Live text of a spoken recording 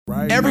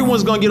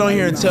Everyone's gonna get on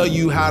here and tell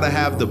you how to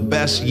have the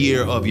best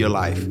year of your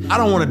life. I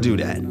don't wanna do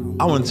that.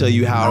 I wanna tell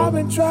you how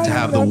to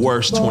have the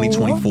worst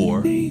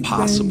 2024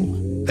 possible.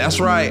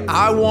 That's right,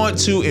 I want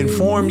to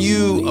inform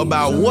you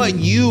about what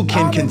you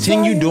can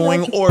continue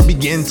doing or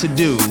begin to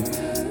do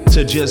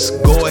to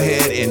just go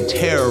ahead and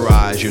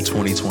terrorize your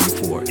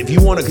 2024. If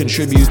you wanna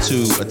contribute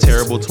to a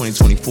terrible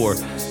 2024,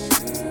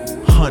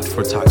 hunt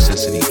for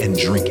toxicity and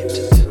drink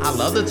it. I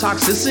love the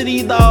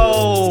toxicity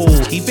though.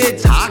 Keep it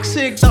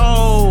toxic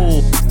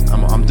though.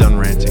 I'm done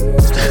ranting.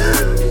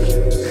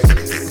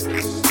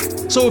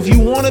 So if you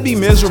want to be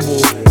miserable,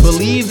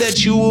 believe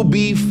that you will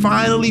be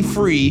finally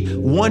free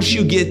once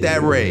you get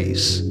that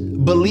raise.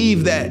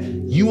 Believe that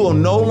you will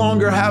no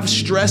longer have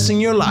stress in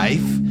your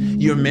life.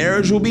 Your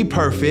marriage will be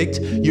perfect.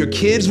 Your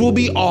kids will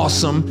be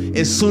awesome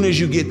as soon as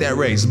you get that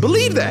raise.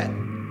 Believe that.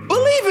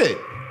 Believe it.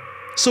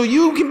 So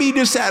you can be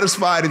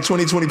dissatisfied in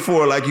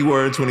 2024 like you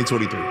were in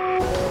 2023.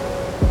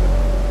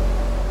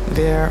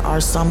 There are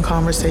some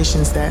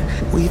conversations that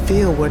we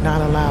feel we're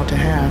not allowed to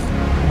have.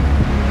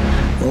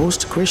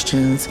 Most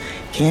Christians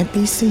can't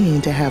be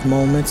seen to have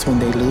moments when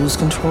they lose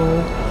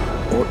control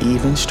or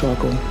even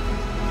struggle.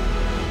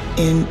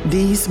 In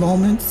these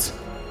moments,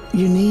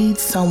 you need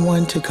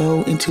someone to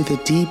go into the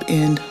deep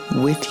end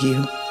with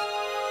you.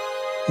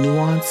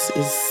 Nuance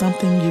is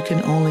something you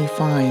can only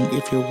find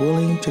if you're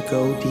willing to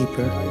go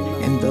deeper,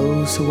 and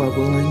those who are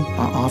willing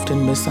are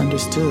often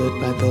misunderstood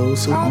by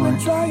those who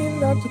aren't.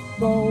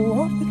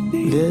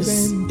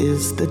 This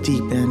is The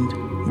Deep End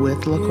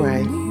with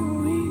Lecrae.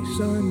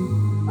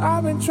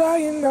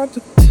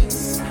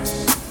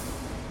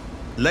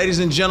 Ladies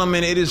and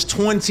gentlemen, it is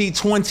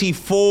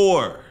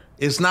 2024.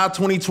 It's not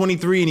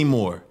 2023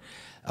 anymore.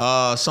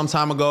 Some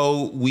time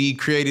ago, we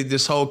created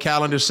this whole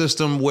calendar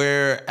system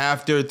where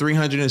after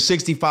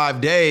 365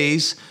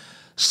 days,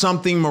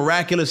 something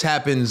miraculous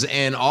happens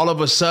and all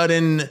of a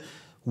sudden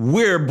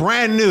we're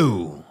brand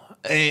new.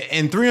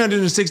 In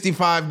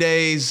 365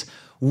 days,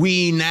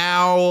 we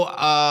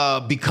now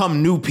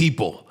become new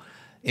people.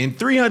 In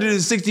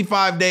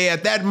 365 days,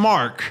 at that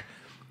mark,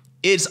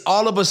 it's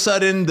all of a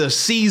sudden the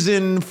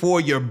season for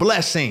your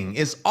blessing.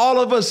 It's all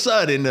of a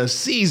sudden a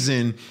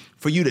season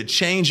for you to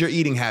change your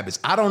eating habits.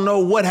 I don't know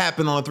what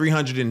happened on the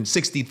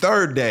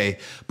 363rd day,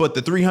 but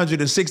the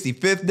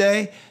 365th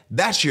day,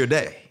 that's your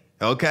day,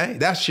 okay?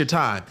 That's your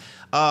time.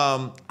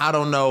 I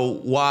don't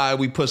know why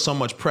we put so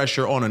much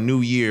pressure on a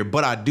new year,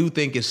 but I do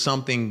think it's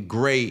something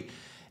great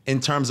in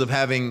terms of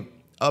having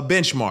a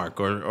benchmark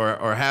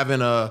or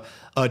having a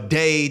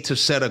day to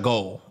set a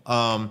goal.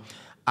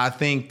 I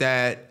think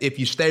that if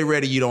you stay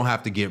ready, you don't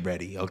have to get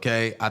ready,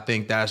 okay? I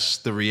think that's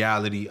the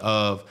reality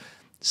of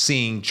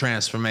seeing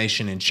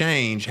transformation and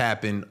change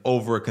happen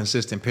over a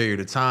consistent period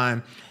of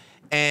time.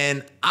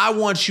 And I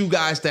want you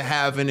guys to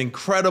have an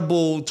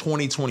incredible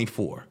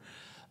 2024.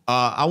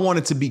 I want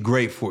it to be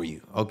great for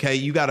you, okay?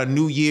 You got a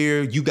new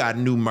year, you got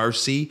new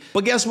mercy,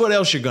 but guess what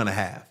else you're gonna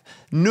have?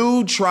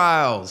 New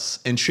trials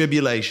and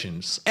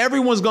tribulations.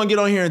 Everyone's gonna get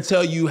on here and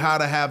tell you how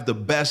to have the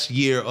best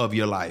year of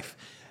your life.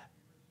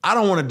 I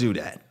don't wanna do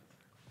that.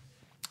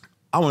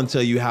 I wanna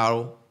tell you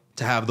how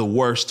to have the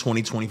worst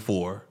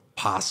 2024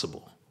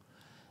 possible.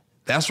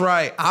 That's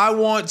right. I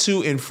want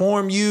to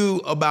inform you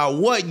about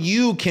what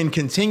you can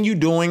continue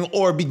doing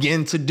or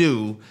begin to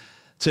do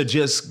to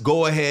just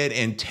go ahead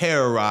and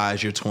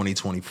terrorize your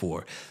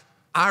 2024.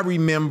 I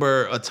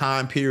remember a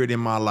time period in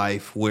my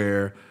life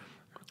where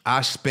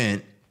I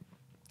spent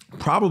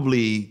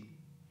probably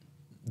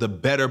the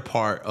better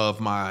part of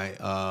my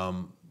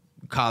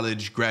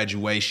college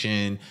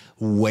graduation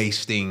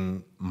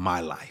wasting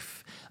my life.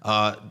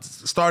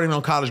 Starting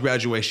on college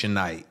graduation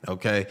night,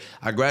 okay?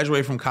 I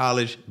graduated from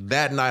college.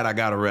 That night I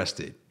got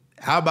arrested.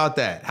 How about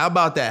that? How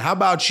about that? How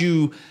about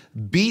you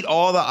beat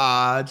all the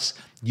odds,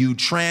 you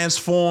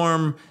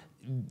transform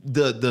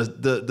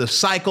the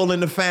cycle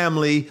in the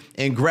family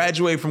and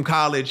graduate from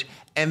college,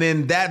 and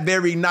then that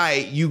very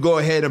night you go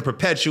ahead and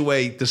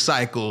perpetuate the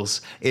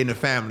cycles in the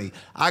family.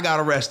 I got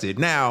arrested.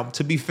 Now,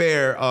 to be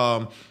fair,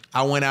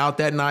 I went out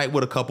that night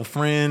with a couple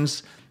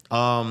friends.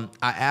 I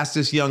asked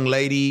this young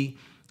lady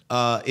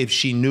if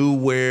she knew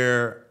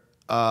where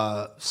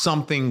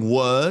something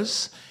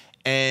was,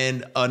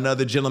 and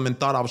another gentleman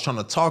thought I was trying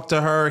to talk to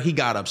her. He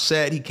got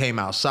upset. He came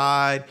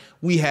outside.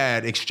 We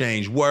had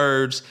exchanged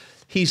words.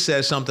 He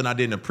said something I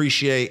didn't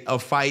appreciate. A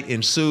fight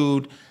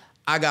ensued.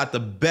 I got the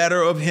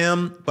better of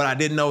him, but I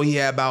didn't know he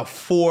had about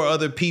 4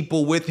 other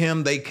people with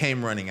him. They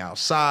came running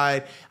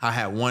outside. I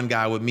had one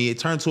guy with me. It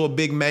turned to a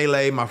big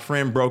melee. My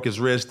friend broke his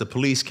wrist. The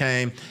police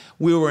came.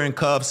 We were in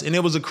cuffs, and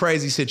it was a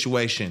crazy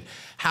situation.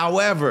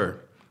 However,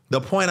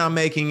 the point I'm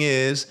making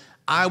is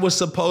I was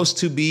supposed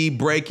to be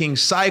breaking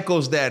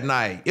cycles that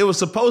night. It was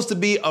supposed to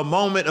be a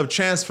moment of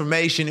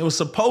transformation. It was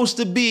supposed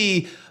to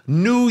be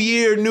new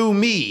year, new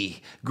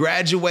me,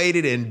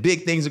 graduated, and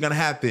big things are going to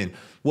happen.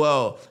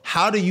 Well,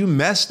 how do you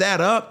mess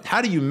that up?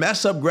 How do you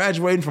mess up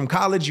graduating from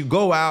college? You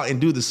go out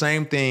and do the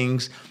same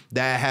things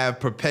that have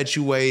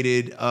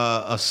perpetuated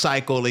a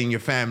cycle in your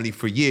family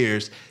for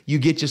years, you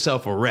get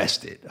yourself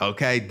arrested,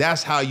 okay?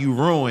 That's how you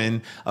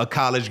ruin a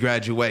college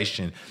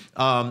graduation.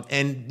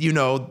 And, you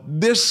know,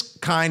 this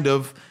kind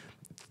of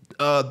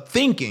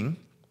thinking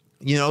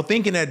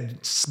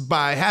that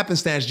by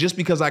happenstance, just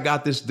because I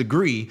got this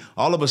degree,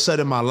 all of a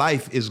sudden my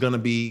life is going to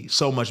be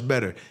so much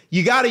better.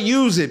 You got to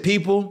use it,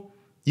 people.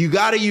 You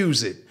got to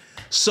use it.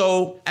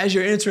 So as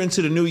you're entering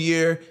into the new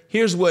year,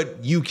 here's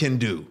what you can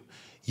do.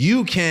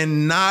 You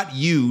cannot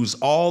use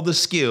all the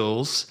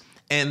skills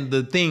and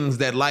the things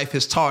that life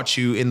has taught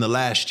you in the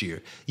last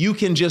year. You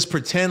can just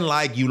pretend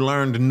like you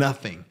learned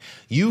nothing.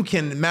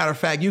 Matter of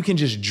fact, you can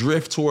just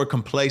drift toward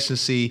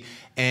complacency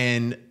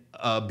and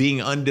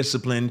being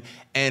undisciplined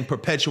and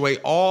perpetuate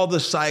all the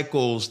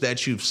cycles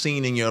that you've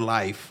seen in your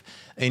life,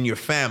 in your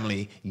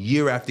family,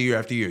 year after year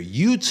after year.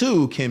 You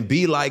too can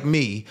be like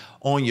me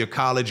on your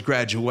college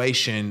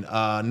graduation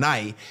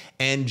night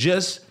and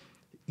just,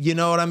 you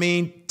know what I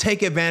mean?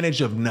 Take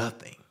advantage of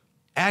nothing.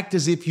 Act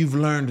as if you've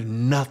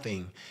learned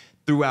nothing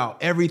throughout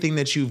everything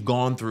that you've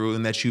gone through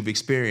and that you've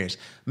experienced.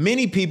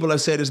 Many people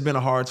have said it's been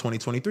a hard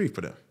 2023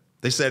 for them.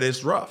 They said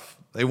it's rough.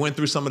 They went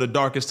through some of the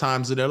darkest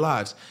times of their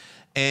lives.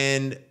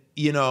 And,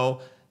 you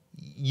know,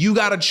 you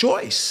got a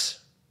choice.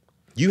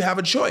 You have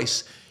a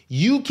choice.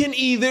 You can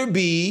either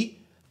be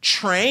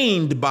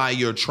trained by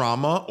your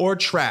trauma or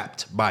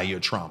trapped by your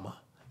trauma.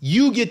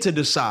 You get to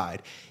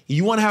decide.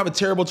 You want to have a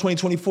terrible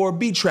 2024,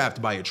 be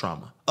trapped by your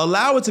trauma.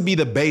 Allow it to be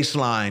the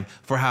baseline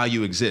for how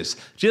you exist.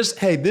 Just,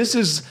 hey, this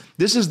is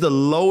the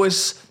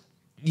lowest,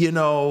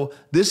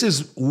 this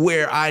is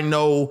where I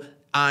know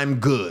I'm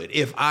good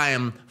if I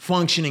am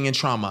functioning in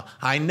trauma.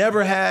 I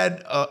never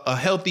had a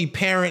healthy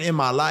parent in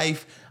my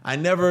life. I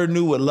never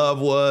knew what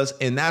love was,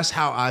 and that's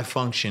how I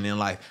function in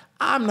life.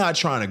 I'm not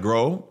trying to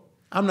grow.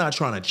 I'm not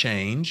trying to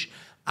change.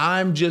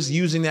 I'm just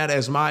using that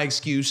as my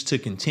excuse to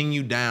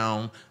continue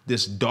down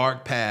this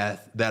dark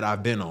path that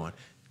I've been on.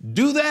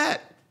 Do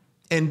that,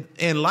 and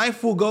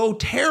life will go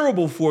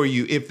terrible for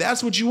you if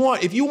that's what you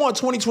want. If you want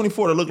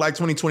 2024 to look like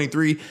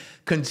 2023,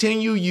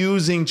 continue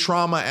using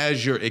trauma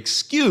as your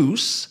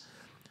excuse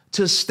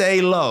to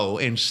stay low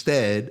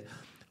instead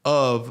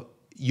of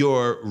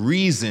your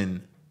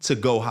reason to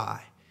go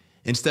high,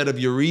 instead of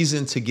your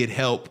reason to get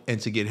help and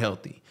to get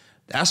healthy.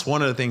 That's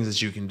one of the things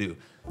that you can do.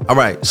 All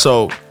right,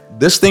 so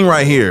this thing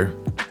right here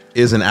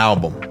is an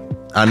album.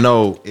 I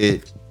know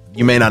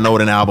you may not know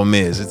what an album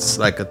is. It's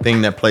like a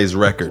thing that plays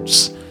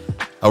records.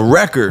 A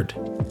record,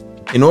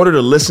 in order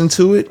to listen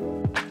to it,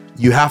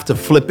 you have to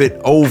flip it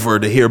over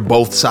to hear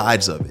both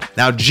sides of it.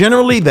 Now,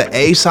 generally, the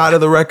A side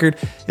of the record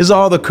is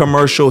all the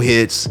commercial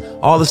hits,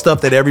 all the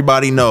stuff that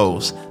everybody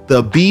knows.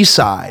 The B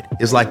side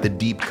is like the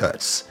deep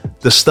cuts,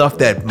 the stuff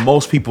that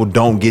most people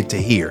don't get to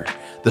hear.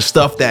 The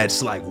stuff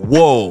that's like,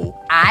 whoa.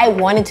 I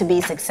wanted to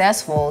be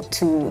successful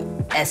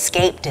to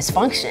escape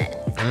dysfunction.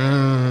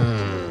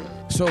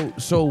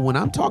 So when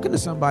I'm talking to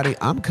somebody,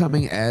 I'm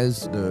coming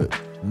as the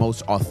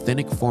most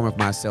authentic form of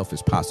myself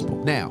as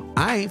possible. Now,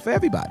 I ain't for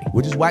everybody,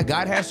 which is why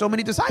God has so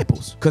many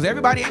disciples, because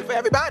everybody ain't for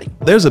everybody.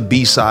 There's a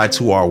B side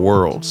to our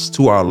worlds,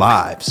 to our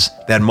lives,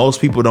 that most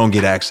people don't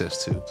get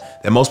access to,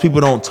 that most people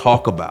don't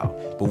talk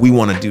about, but we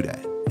want to do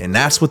that. And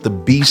that's what the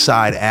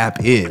B-side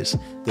app is.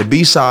 The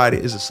B-side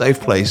is a safe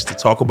place to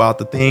talk about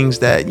the things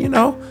that,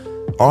 are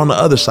on the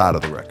other side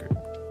of the record.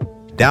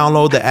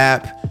 Download the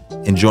app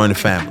and join the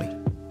family.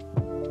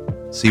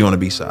 See you on the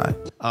B-side.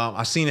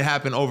 I've seen it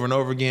happen over and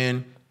over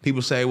again.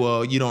 People say,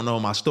 well, you don't know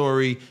my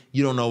story.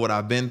 You don't know what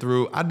I've been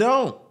through. I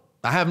don't.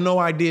 I have no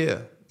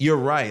idea. You're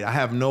right. I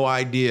have no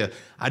idea.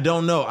 I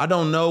don't know. I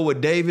don't know what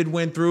David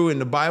went through in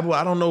the Bible.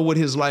 I don't know what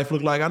his life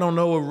looked like. I don't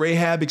know what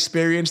Rahab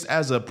experienced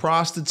as a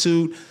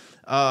prostitute.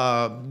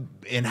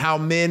 And how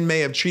men may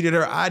have treated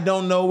her. I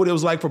don't know what it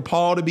was like for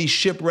Paul to be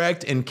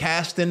shipwrecked and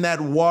cast in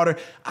that water.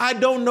 I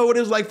don't know what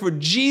it was like for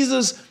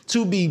Jesus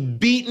to be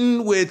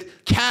beaten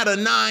with cat o'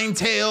 nine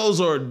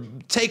tails or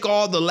take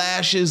all the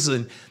lashes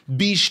and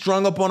be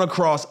strung up on a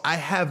cross. I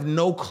have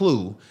no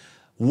clue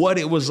what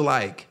it was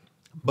like.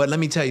 But let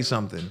me tell you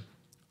something.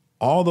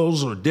 All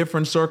those are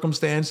different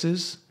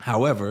circumstances.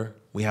 However,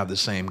 we have the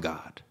same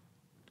God.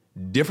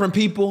 Different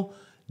people,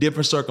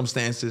 different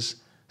circumstances,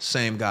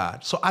 same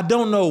God. So I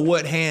don't know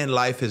what hand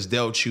life has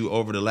dealt you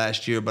over the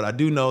last year, but I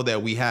do know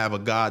that we have a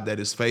God that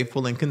is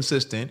faithful and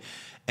consistent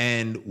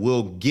and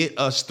will get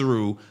us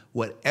through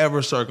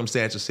whatever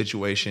circumstance or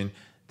situation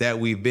that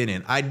we've been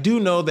in. I do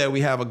know that we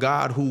have a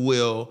God who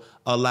will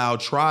allow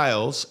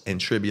trials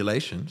and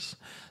tribulations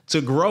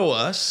to grow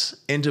us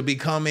into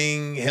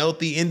becoming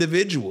healthy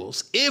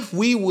individuals if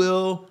we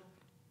will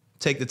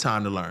take the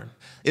time to learn.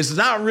 It's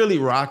not really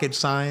rocket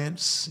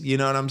science. You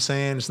know what I'm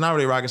saying? It's not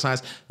really rocket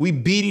science. We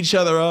beat each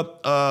other up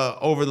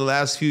over the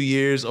last few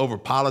years over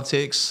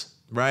politics,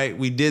 right?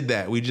 We did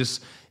that. We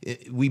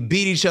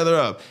beat each other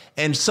up.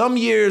 And some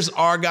years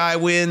our guy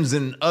wins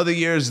and other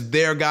years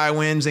their guy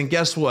wins. And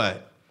guess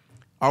what?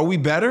 Are we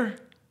better?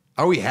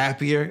 Are we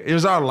happier?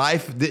 Is our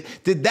life,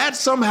 did that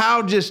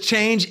somehow just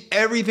change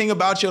everything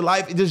about your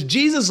life? Does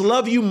Jesus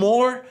love you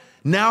more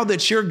now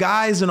that your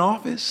guy's in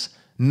office?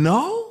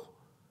 No?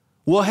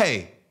 Well,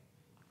 hey,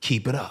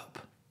 keep it up.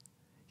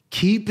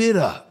 Keep it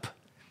up.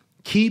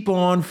 Keep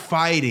on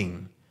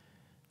fighting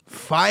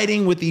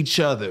with each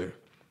other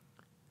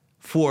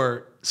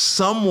for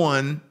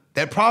someone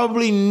that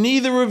probably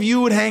neither of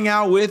you would hang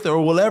out with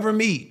or will ever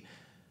meet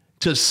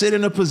to sit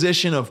in a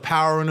position of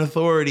power and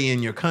authority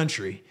in your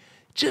country.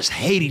 Just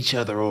hate each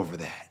other over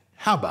that.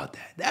 How about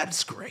that?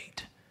 That's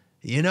great.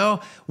 You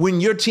know, when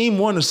your team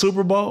won the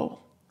Super Bowl,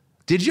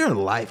 did your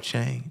life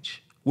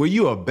change? Were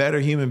you a better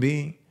human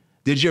being?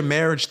 Did your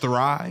marriage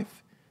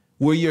thrive?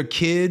 Were your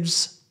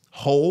kids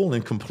whole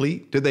and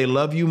complete? Did they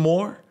love you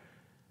more?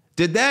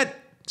 Did that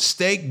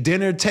steak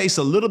dinner taste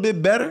a little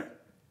bit better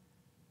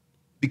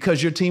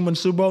because your team won the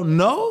Super Bowl?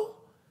 No?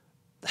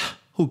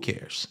 Who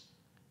cares?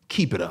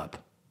 Keep it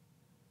up.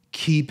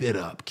 Keep it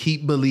up.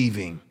 Keep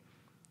believing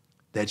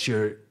that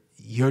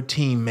your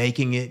team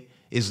making it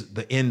is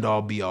the end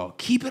all be all.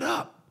 Keep it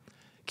up.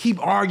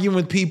 Keep arguing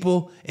with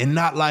people and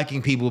not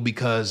liking people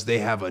because they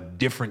have a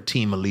different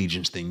team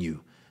allegiance than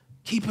you.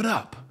 Keep it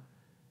up.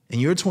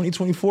 And your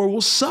 2024 will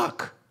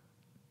suck.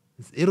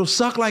 It'll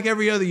suck like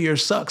every other year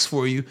sucks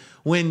for you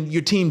when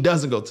your team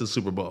doesn't go to the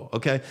Super Bowl,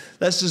 okay?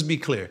 Let's just be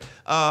clear.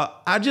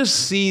 I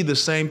just see the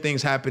same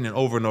things happening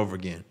over and over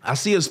again. I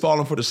see us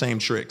falling for the same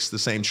tricks, the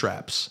same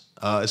traps.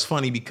 It's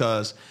funny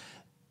because,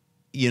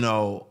 you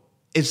know,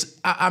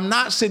 I'm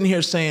not sitting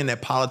here saying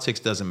that politics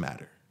doesn't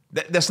matter.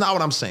 That's not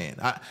what I'm saying.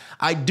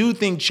 I do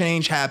think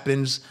change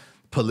happens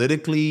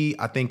politically.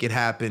 I think it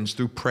happens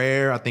through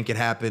prayer. I think it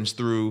happens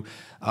through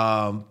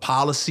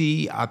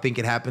policy. I think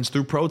it happens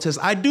through protest.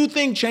 I do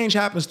think change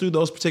happens through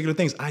those particular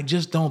things. I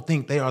just don't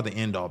think they are the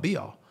end all be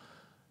all.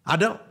 I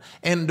don't.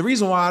 And the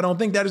reason why I don't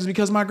think that is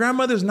because my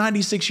grandmother's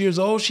 96 years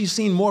old. She's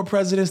seen more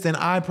presidents than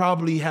I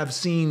probably have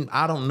seen,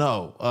 I don't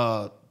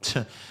know,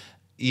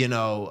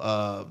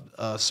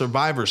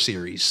 Survivor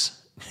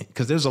series,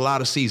 because there's a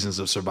lot of seasons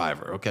of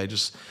Survivor, okay?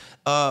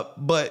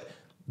 But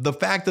the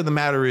fact of the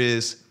matter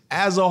is,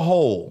 as a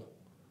whole,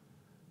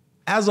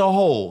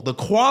 the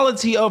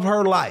quality of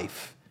her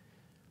life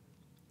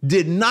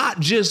did not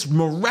just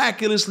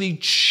miraculously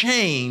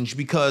change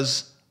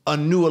because a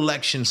new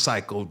election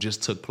cycle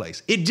just took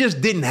place. It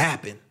just didn't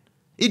happen.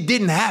 It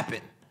didn't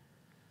happen,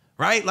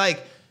 right?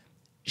 Like,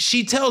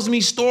 she tells me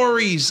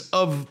stories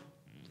of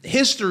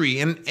history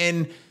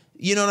and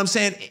you know what I'm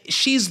saying?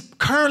 She's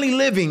currently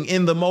living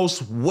in the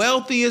most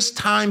wealthiest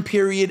time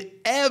period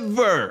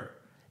ever.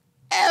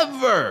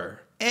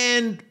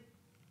 And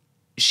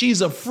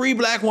she's a free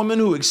black woman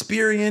who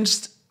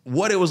experienced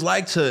what it was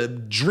like to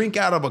drink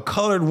out of a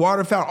colored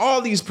water fountain,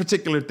 all these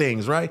particular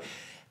things, right?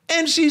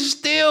 And she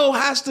still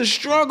has to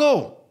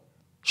struggle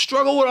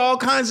with all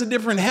kinds of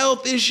different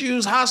health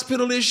issues,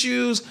 hospital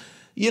issues,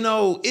 you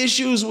know,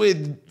 issues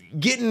with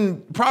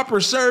getting proper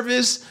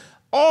service,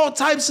 all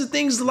types of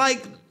things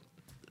like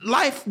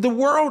life, the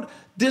world,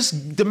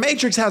 the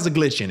Matrix has a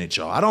glitch in it,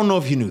 y'all. I don't know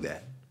if you knew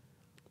that.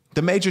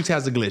 The Matrix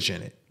has a glitch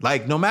in it.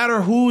 Like, no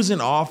matter who's in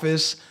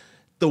office,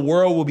 the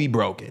world will be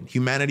broken.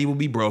 Humanity will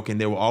be broken.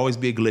 There will always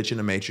be a glitch in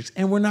the Matrix,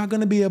 and we're not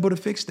going to be able to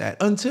fix that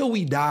until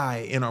we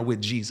die and are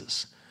with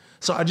Jesus.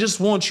 So I just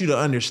want you to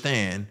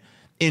understand,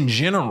 in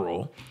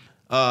general,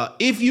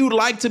 if you'd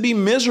like to be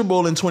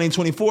miserable in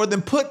 2024,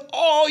 then put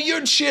all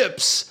your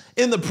chips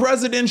in the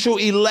presidential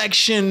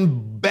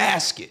election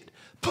basket.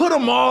 Put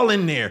them all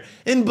in there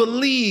and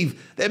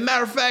believe that,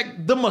 matter of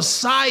fact, the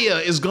Messiah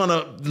is going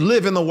to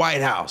live in the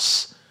White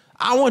House.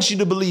 I want you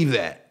to believe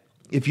that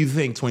if you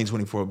think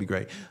 2024 will be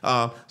great.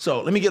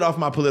 So let me get off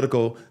my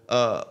political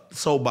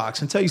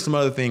soapbox and tell you some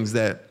other things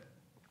that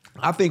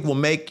I think will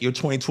make your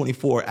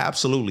 2024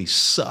 absolutely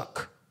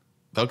suck.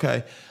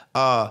 Okay?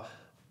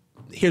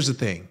 Here's the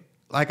thing.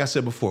 Like I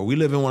said before, we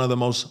live in one of the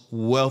most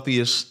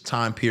wealthiest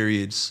time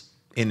periods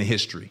in the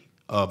history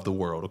of the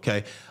world,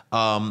 okay?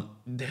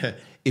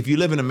 If you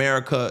live in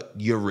America,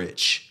 you're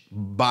rich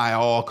by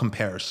all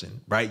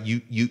comparison, right?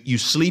 You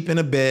sleep in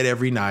a bed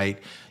every night.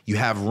 You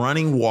have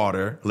running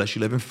water, unless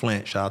you live in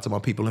Flint. Shout out to my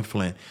people in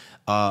Flint.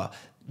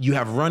 You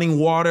have running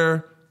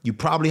water. You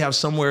probably have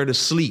somewhere to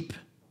sleep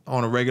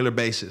on a regular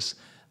basis.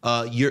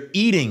 You're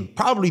eating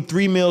probably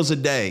 3 meals a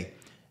day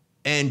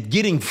and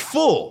getting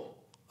full,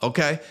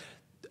 okay?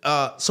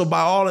 So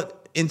by all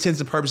intents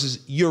and purposes,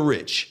 you're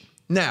rich.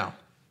 Now,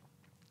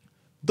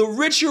 the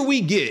richer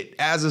we get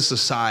as a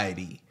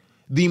society,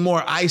 the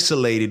more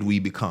isolated we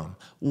become.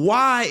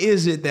 Why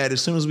is it that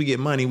as soon as we get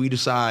money, we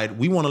decide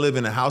we want to live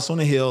in a house on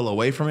a hill,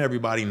 away from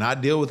everybody,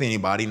 not deal with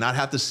anybody, not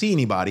have to see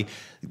anybody,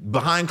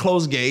 behind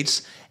closed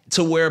gates,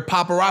 to where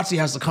paparazzi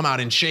has to come out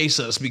and chase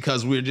us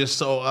because we're just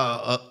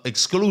so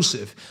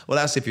exclusive? Well,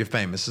 that's if you're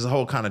famous. It's a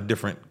whole kind of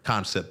different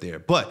concept there.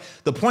 But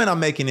the point I'm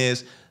making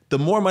is, the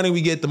more money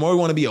we get, the more we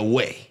want to be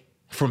away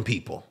from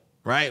people,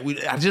 right?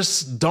 I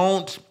just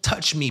don't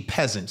touch me,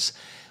 peasants.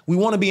 We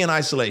want to be in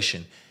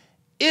isolation.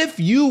 If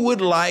you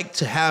would like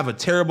to have a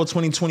terrible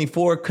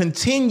 2024,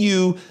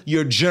 continue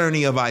your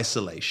journey of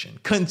isolation.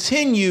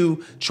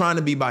 Continue trying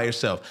to be by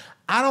yourself.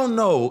 I don't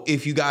know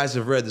if you guys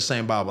have read the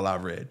same Bible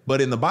I've read, but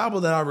in the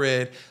Bible that I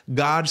read,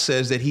 God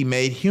says that he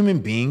made human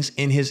beings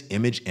in his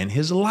image and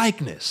his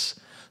likeness.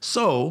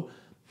 So,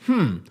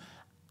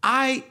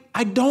 I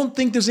don't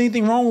think there's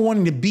anything wrong with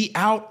wanting to be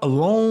out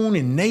alone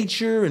in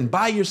nature and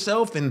by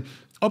yourself and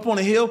up on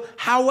a hill.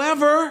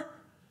 However,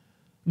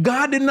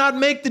 God did not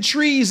make the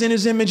trees in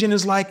his image and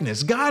his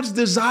likeness. God's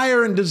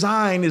desire and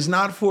design is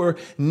not for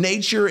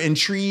nature and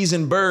trees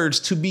and birds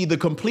to be the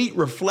complete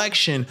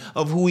reflection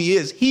of who he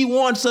is. He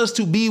wants us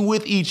to be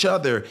with each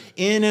other,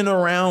 in and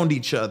around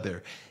each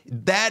other.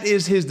 That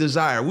is his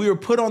desire. We were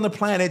put on the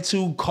planet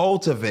to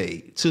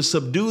cultivate, to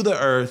subdue the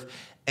earth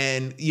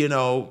and,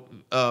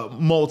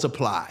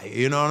 multiply.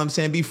 You know what I'm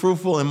saying? Be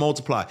fruitful and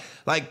multiply.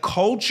 Like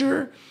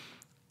culture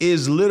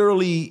is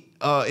literally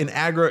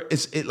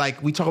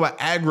like we talk about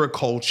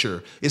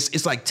agriculture.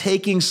 It's like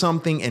taking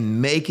something and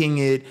making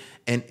it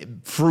and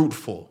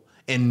fruitful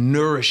and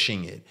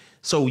nourishing it.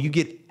 So you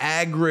get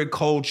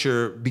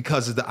agriculture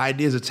because the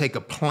idea is to take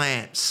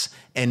plants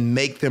and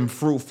make them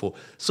fruitful.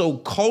 So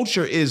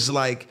culture is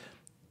like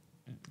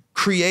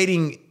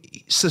creating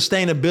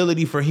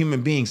sustainability for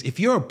human beings. If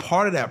you're a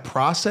part of that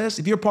process,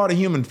 if you're part of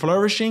human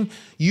flourishing,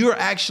 you're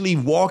actually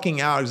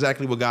walking out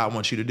exactly what God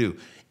wants you to do.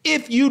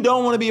 If you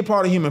don't want to be a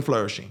part of human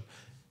flourishing,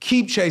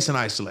 keep chasing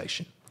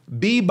isolation.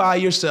 Be by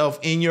yourself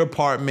in your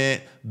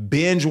apartment,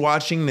 binge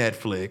watching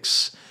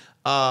Netflix,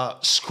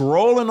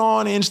 scrolling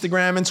on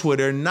Instagram and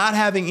Twitter, not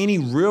having any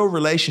real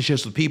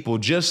relationships with people,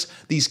 just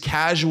these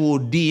casual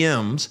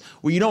DMs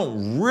where you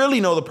don't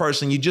really know the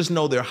person, you just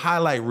know their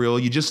highlight reel,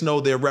 you just know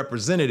their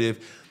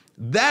representative.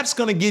 That's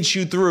going to get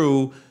you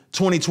through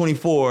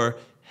 2024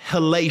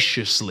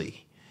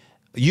 hellaciously.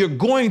 You're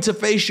going to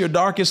face your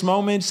darkest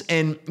moments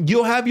and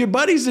you'll have your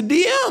buddies to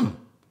DM.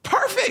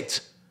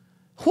 Perfect.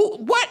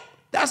 What?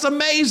 That's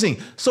amazing.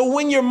 So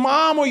when your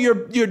mom or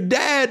your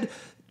dad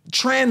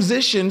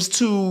transitions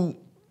to,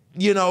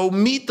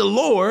 meet the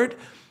Lord,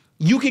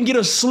 you can get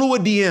a slew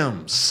of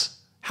DMs.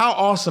 How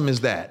awesome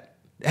is that?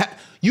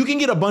 You can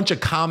get a bunch of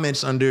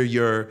comments under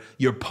your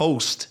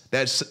post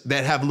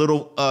that have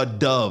little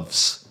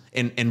doves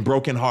and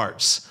broken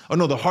hearts. Oh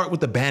no, the heart with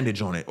the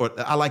bandage on it. Or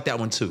I like that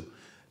one too.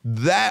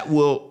 I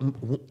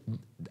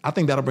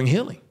think that'll bring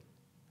healing.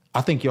 I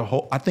think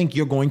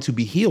you're going to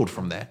be healed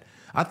from that.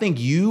 I think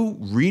you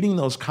reading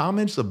those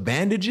comments, the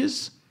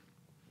bandages,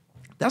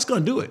 that's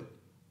going to do it.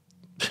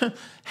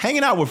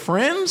 Hanging out with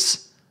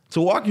friends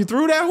to walk you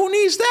through that, who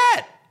needs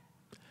that?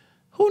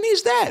 Who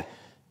needs that?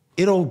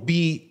 It'll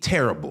be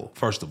terrible,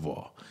 first of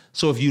all.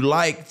 So if you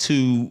like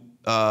to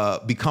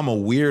become a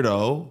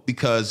weirdo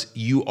because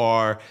you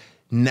are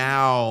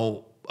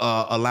now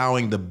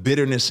allowing the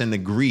bitterness and the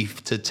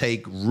grief to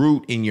take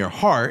root in your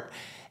heart,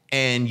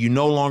 and you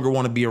no longer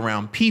want to be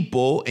around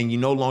people, and you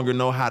no longer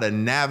know how to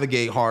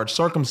navigate hard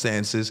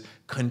circumstances,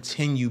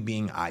 continue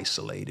being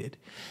isolated.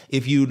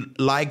 If you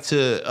like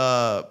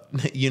to,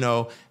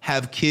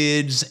 have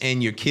kids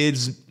and your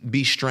kids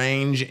be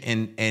strange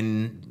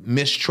and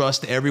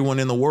mistrust everyone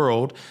in the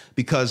world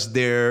because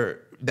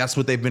that's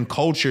what they've been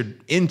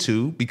cultured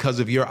into because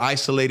of your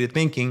isolated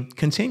thinking,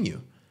 continue.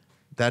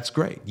 That's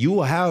great. You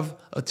will have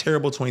a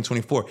terrible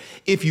 2024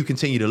 if you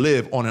continue to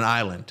live on an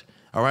island.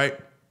 All right.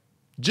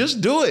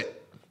 Just do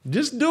it.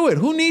 Just do it.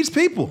 Who needs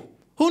people?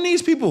 Who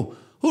needs people?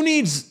 Who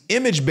needs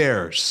image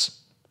bearers?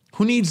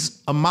 Who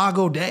needs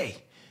Imago Dei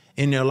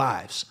in their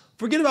lives?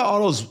 Forget about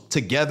all those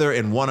together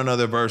and one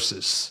another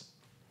verses.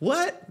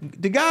 What?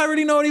 Did God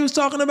already know what he was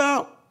talking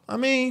about? I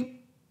mean,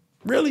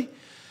 really?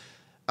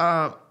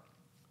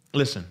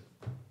 Listen,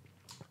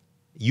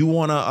 you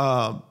want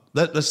to,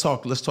 let's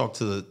talk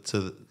to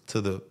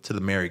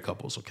the married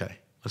couples. Okay.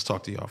 Let's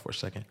talk to y'all for a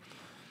second.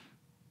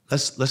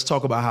 Let's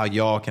talk about how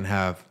y'all can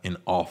have an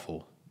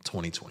awful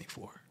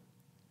 2024.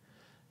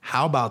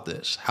 How about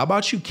this? How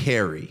about you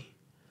carry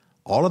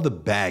all of the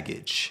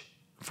baggage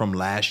from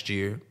last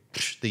year,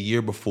 the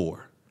year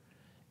before,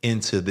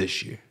 into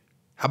this year?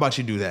 How about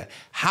you do that?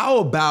 How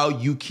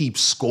about you keep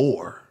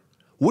score?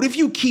 What if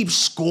you keep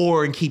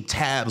score and keep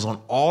tabs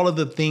on all of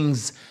the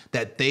things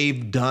that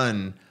they've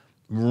done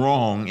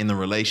wrong in the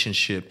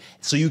relationship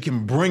so you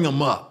can bring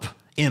them up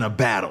in a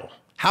battle?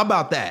 How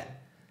about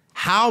that?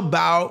 How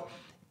about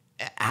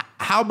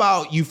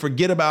you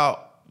forget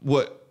about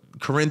what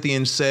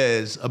Corinthians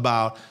says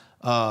about,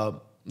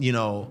 love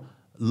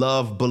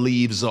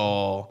believes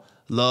all,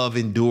 love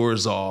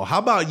endures all. How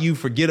about you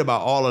forget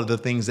about all of the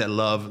things that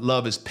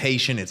love is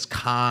patient, it's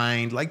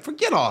kind, like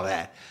forget all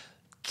that.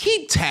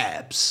 Keep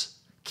tabs,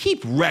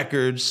 keep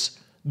records,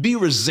 be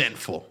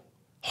resentful,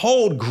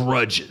 hold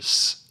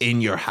grudges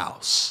in your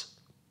house.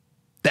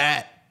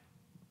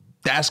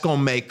 That's going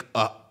to make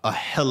a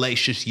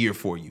hellacious year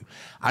for you.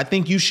 I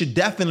think you should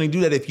definitely do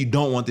that if you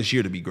don't want this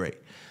year to be great.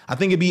 I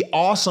think it'd be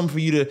awesome for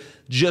you to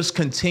just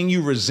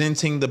continue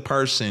resenting the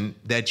person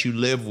that you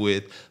live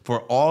with for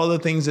all the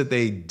things that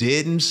they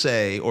didn't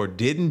say or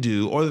didn't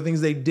do, or the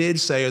things they did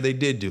say or they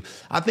did do.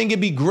 I think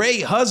it'd be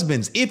great,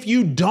 husbands, if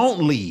you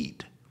don't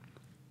lead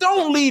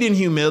in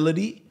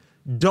humility.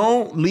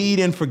 Don't lead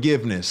in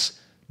forgiveness.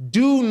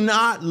 Do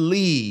not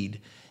lead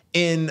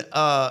in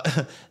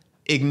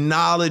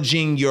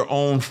acknowledging your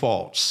own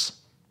faults.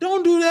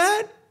 Don't do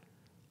that.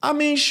 I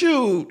mean,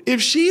 shoot,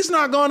 if she's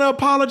not going to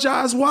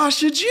apologize, why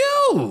should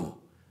you?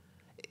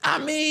 I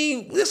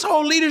mean, this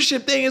whole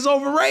leadership thing is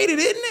overrated,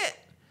 isn't it?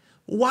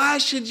 Why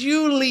should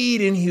you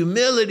lead in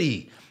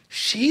humility?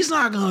 She's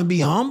not going to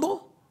be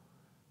humble.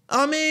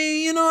 I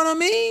mean, you know what I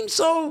mean?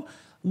 So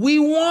we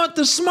want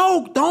the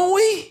smoke, don't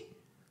we?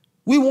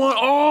 We want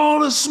all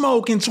the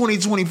smoke in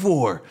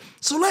 2024.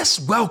 So let's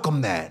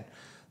welcome that.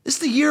 It's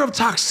the year of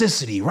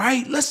toxicity,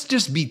 right? Let's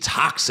just be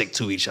toxic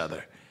to each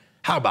other.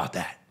 How about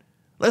that?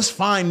 Let's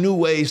find new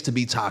ways to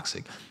be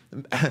toxic.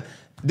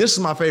 This is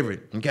my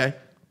favorite, okay?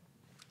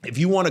 If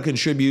you want to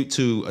contribute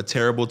to a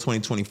terrible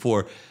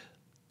 2024,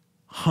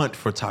 hunt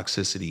for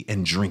toxicity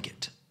and drink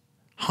it.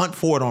 Hunt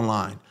for it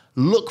online.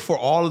 Look for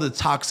all of the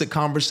toxic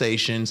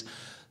conversations.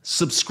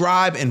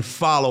 Subscribe and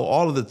follow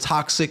all of the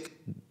toxic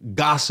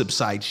gossip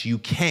sites you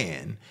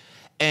can.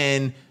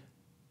 And,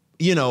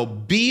 you know,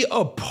 be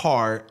a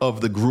part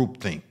of the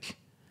groupthink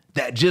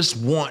that just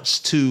wants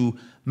to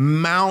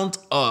mount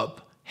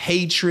up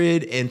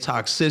hatred and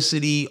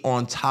toxicity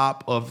on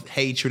top of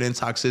hatred and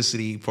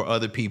toxicity for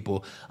other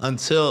people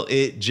until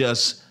it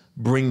just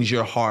brings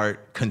your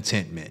heart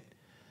contentment.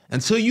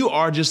 Until you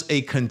are just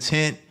a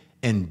content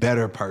and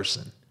better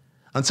person.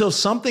 Until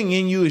something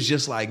in you is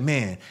just like,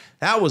 man,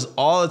 that was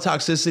all the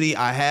toxicity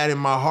I had in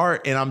my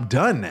heart and I'm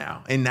done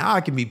now. And now I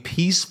can be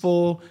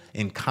peaceful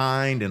and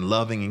kind and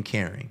loving and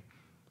caring.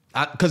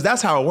 Because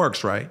that's how it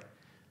works, right?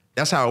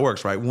 That's how it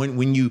works, right?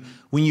 When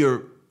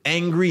you're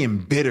angry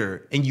and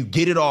bitter and you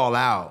get it all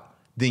out,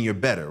 then you're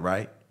better,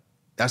 right?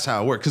 That's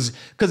how it works.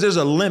 Because there's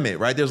a limit,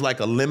 right? There's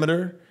like a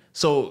limiter.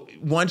 So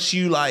once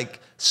you like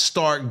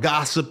start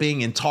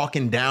gossiping and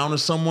talking down to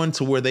someone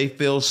to where they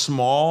feel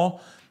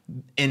small,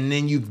 and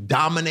then you've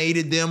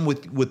dominated them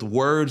with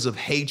words of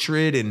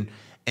hatred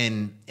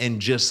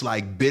and just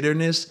like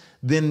bitterness,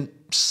 then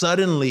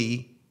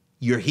suddenly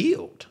you're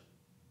healed.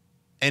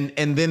 And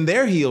then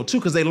they're healed too,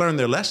 because they learned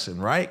their lesson,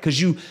 right?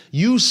 Because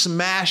you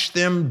smash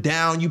them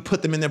down, you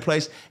put them in their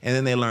place, and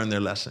then they learn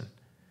their lesson.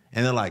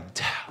 And they're like,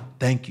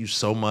 thank you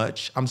so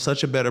much. I'm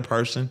such a better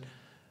person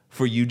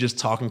for you just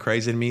talking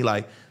crazy to me.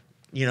 Like,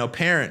 you know,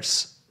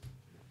 parents,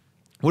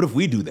 what if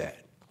we do that?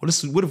 What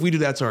if we do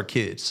that to our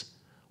kids?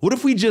 What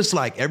if we just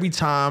like every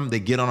time they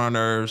get on our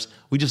nerves,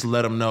 we just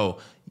let them know,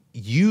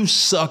 you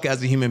suck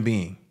as a human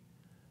being.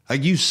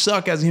 Like you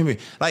suck as a human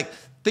being. Like,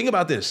 think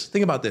about this.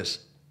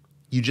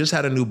 You just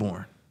had a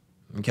newborn,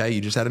 okay?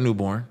 You just had a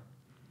newborn.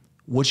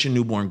 What's your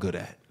newborn good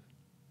at?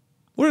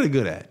 What are they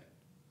good at?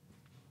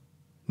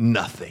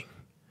 Nothing.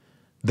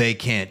 They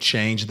can't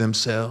change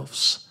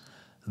themselves.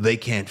 They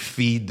can't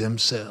feed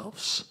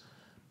themselves.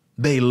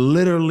 They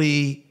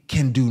literally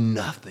can do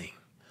nothing.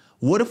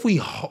 What if we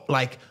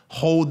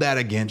hold that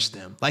against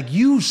them? Like,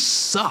 you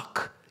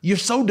suck. You're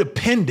so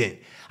dependent.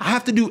 I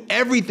have to do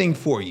everything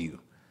for you.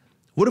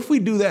 What if we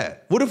do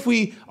that? What if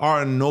we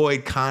are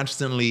annoyed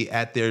constantly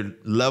at their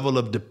level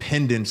of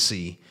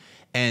dependency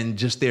and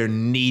just their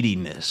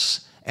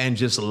neediness and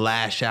just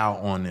lash out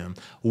on them?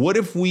 What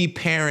if we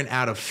parent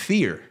out of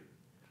fear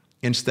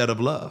instead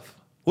of love?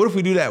 What if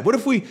we do that? What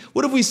if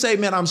we say,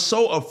 man, I'm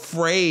so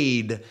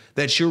afraid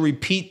that you'll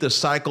repeat the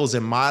cycles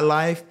in my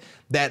life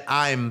that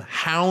I'm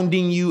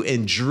hounding you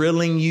and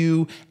drilling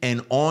you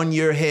and on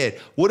your head?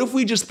 What if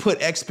we just put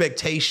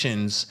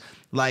expectations,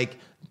 like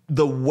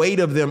the weight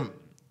of them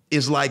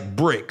is like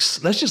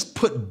bricks. Let's just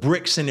put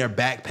bricks in their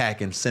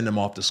backpack and send them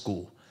off to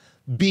school.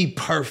 Be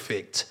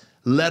perfect.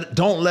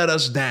 Don't let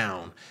us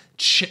down.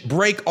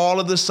 Break all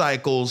of the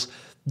cycles.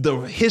 The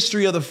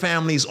history of the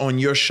family's on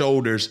your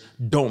shoulders.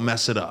 Don't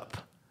mess it up.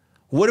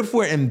 What if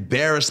we're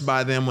embarrassed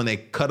by them when they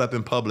cut up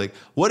in public?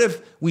 What if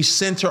we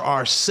center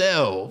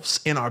ourselves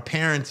in our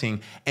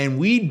parenting and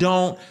we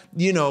don't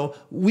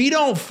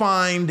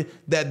find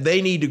that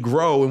they need to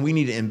grow and we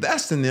need to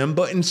invest in them,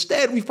 but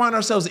instead we find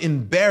ourselves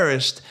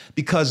embarrassed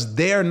because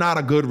they're not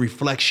a good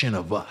reflection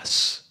of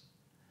us.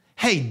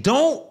 Hey,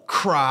 don't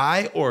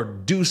cry or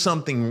do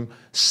something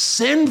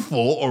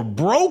sinful or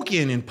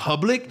broken in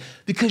public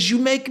because you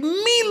make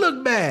me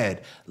look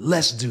bad.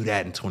 Let's do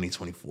that in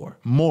 2024.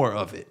 More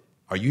of it.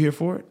 Are you here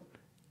for it?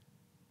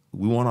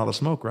 We want all the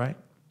smoke, right?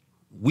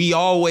 We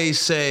always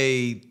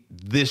say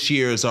this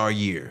year is our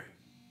year.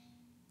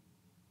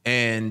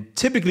 And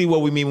typically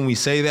what we mean when we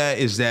say that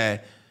is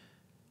that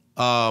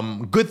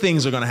good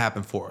things are going to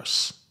happen for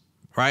us,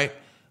 right?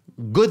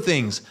 Good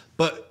things.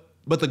 But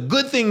the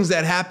good things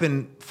that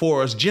happen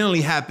for us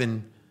generally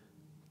happen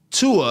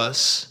to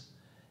us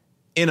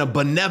in a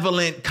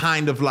benevolent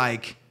kind of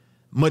like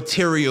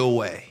material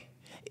way.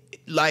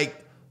 Like,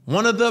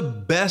 one of the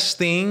best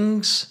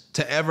things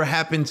to ever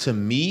happen to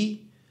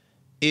me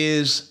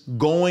is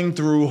going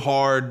through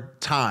hard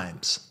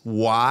times.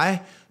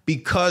 Why?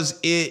 Because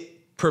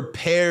it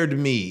prepared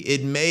me.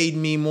 It made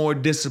me more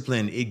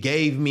disciplined. It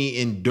gave me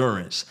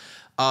endurance.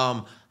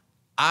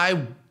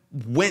 I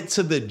went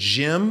to the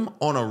gym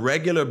on a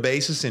regular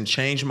basis and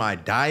changed my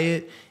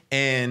diet,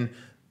 and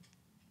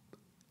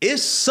it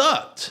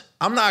sucked.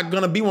 I'm not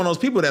going to be one of those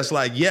people that's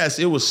like, yes,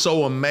 it was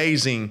so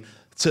amazing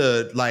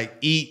to like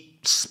eat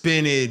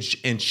spinach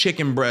and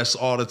chicken breasts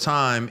all the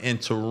time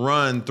and to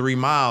run 3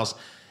 miles.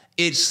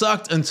 It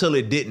sucked until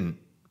it didn't.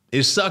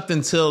 It sucked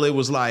until it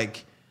was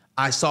like,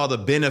 I saw the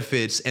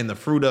benefits and the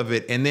fruit of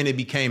it, and then it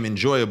became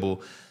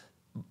enjoyable.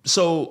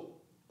 So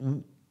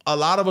a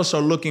lot of us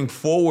are looking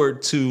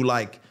forward to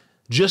like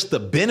just the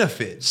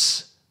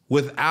benefits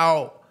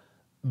without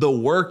the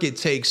work it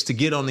takes to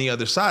get on the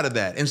other side of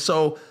that. And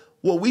so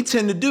what we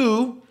tend to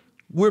do,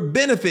 we're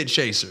benefit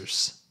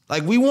chasers.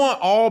 Like we want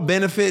all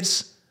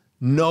benefits,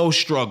 no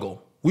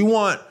struggle. We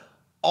want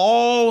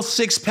all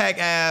 6-pack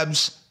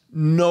abs,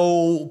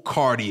 no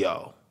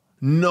cardio,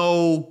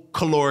 no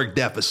caloric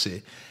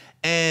deficit.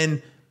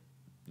 And,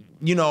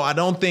 you know, I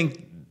don't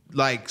think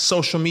like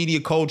social media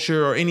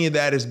culture or any of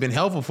that has been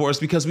helpful for us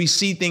because we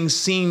see things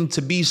seem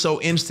to be so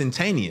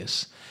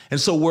instantaneous. And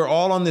so we're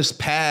all on this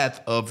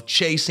path of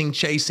chasing,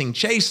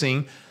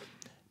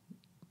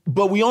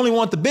 but we only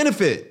want the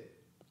benefit.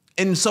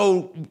 And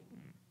so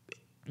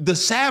the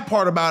sad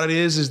part about it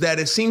is that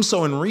it seems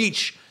so in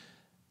reach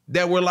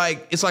that we're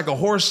like, it's like a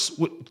horse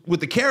with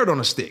the carrot on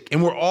a stick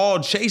and we're all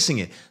chasing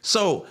it.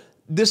 So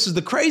this is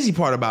the crazy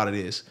part about it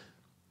is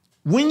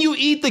when you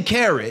eat the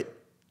carrot,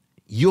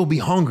 you'll be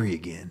hungry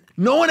again.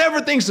 No one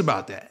ever thinks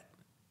about that.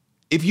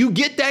 If you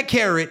get that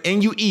carrot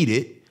and you eat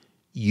it,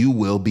 you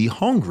will be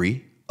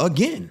hungry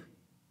again.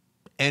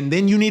 And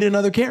then you need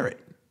another carrot.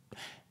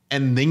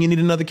 And then you need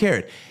another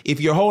carrot. If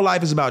your whole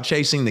life is about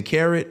chasing the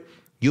carrot,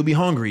 you'll be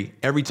hungry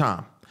every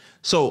time.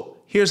 So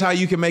here's how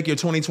you can make your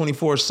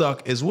 2024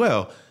 suck as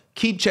well.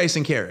 Keep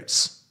chasing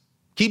carrots.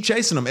 Keep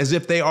chasing them as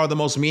if they are the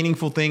most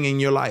meaningful thing in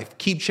your life.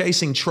 Keep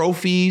chasing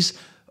trophies.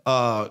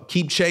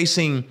 Keep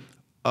chasing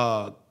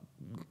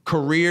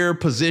career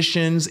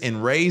positions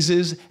and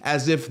raises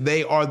as if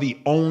they are the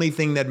only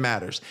thing that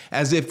matters.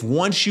 As if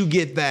once you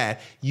get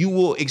that, you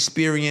will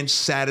experience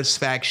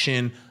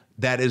satisfaction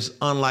that is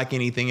unlike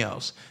anything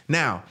else.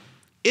 Now,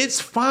 it's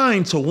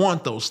fine to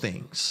want those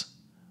things,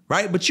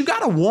 right? But you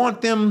gotta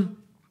want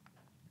them.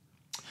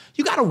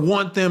 You gotta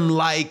want them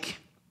like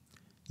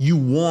you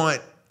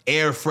want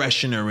air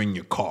freshener in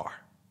your car,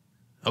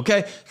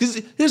 okay? Because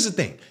here's the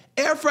thing.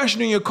 Air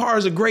freshener in your car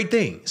is a great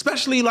thing,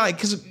 especially like,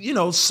 because, you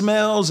know,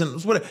 smells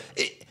and whatever.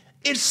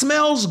 It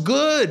smells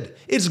good.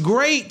 It's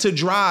great to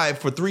drive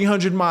for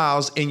 300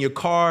 miles and your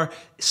car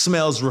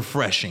smells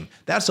refreshing.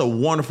 That's a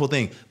wonderful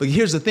thing. But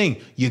here's the thing.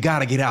 You got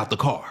to get out the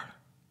car.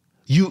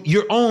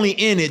 You're only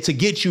in it to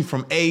get you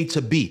from A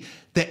to B.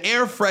 The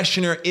air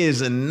freshener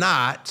is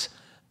not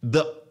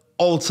the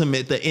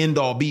ultimate, the end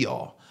all be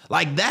all.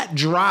 Like that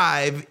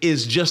drive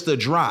is just a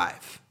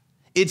drive.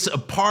 It's a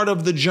part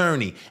of the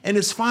journey, and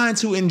it's fine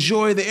to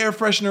enjoy the air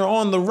freshener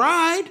on the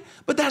ride,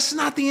 but that's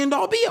not the end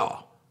all be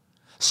all.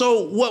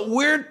 So what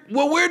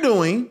we're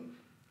doing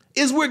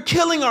is we're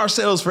killing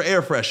ourselves for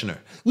air freshener.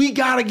 We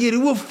gotta get it.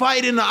 We'll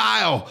fight in the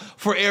aisle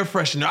for air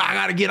freshener. I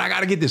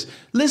gotta get this.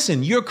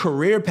 Listen, your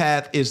career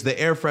path is the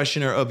air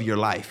freshener of your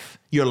life.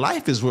 Your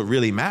life is what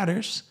really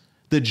matters.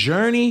 The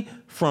journey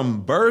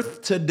from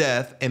birth to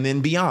death and then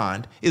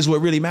beyond is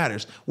what really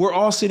matters. We're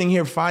all sitting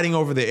here fighting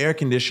over the air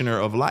conditioner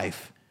of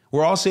life.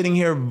 We're all sitting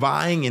here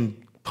vying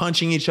and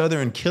punching each other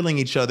and killing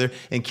each other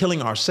and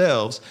killing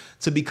ourselves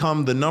to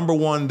become the number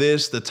one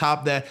this, the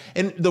top that.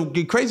 And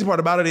the crazy part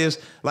about it is,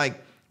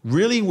 like,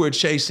 really we're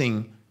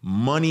chasing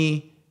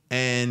money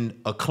and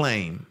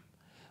acclaim.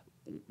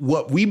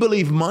 What we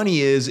believe money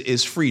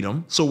is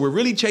freedom. So we're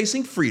really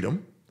chasing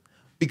freedom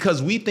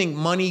because we think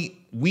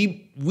money,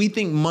 we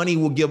think money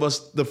will give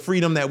us the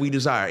freedom that we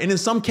desire. And in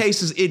some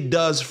cases, it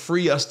does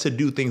free us to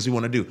do things we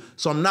want to do.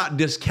 So I'm not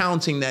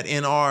discounting that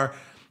in our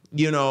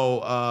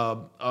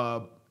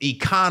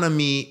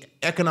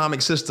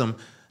economic system,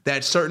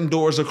 that certain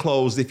doors are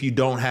closed if you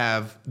don't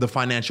have the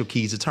financial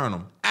keys to turn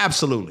them.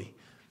 Absolutely.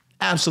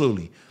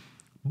 Absolutely.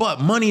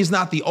 But money is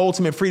not the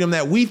ultimate freedom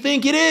that we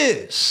think it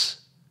is.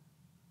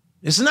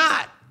 It's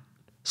not.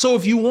 So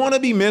if you want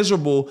to be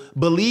miserable,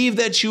 believe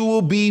that you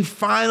will be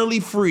finally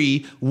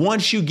free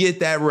once you get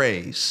that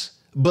raise.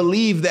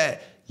 Believe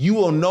that you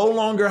will no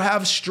longer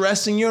have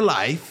stress in your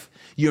life.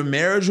 Your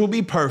marriage will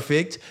be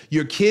perfect.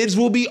 Your kids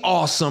will be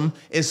awesome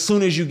as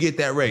soon as you get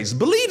that raise.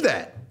 Believe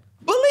that.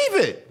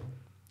 Believe it.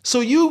 So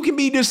you can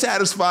be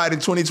dissatisfied in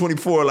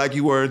 2024 like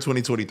you were in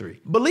 2023.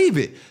 Believe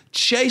it.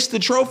 Chase the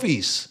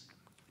trophies.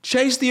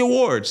 Chase the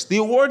awards. The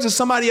awards are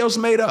somebody else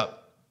made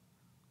up.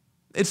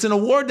 It's an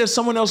award that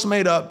someone else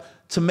made up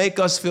to make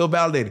us feel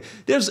validated.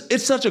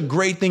 It's such a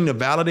great thing to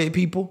validate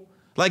people.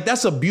 Like,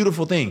 that's a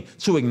beautiful thing,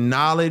 to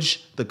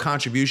acknowledge the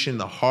contribution,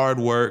 the hard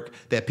work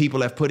that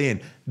people have put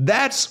in.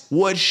 That's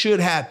what should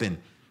happen.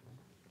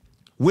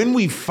 When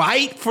we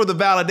fight for the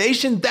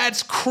validation,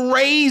 that's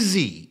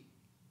crazy.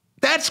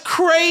 That's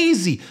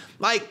crazy.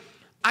 Like,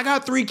 I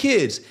got 3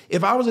 kids.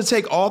 If I was to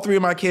take all 3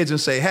 of my kids and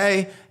say,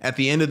 hey, at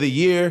the end of the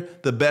year,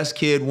 the best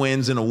kid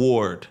wins an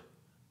award,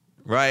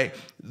 right?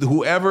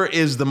 Whoever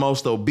is the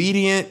most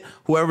obedient,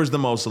 whoever's the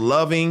most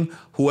loving,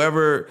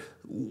 whoever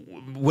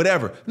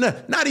whatever. No,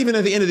 not even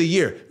at the end of the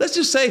year. Let's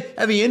just say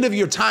at the end of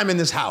your time in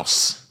this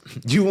house,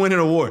 you win an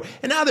award.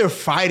 And now they're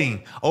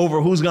fighting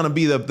over who's going to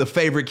be the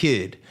favorite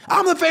kid.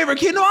 I'm the favorite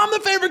kid. No, I'm the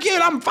favorite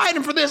kid. I'm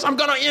fighting for this. I'm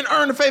going to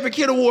earn the favorite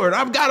kid award.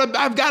 I've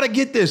got to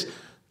get this.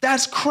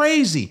 That's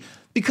crazy.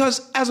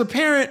 Because as a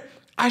parent,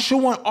 I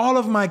should want all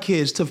of my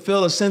kids to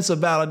feel a sense of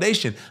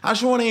validation. I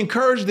should want to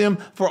encourage them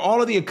for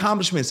all of the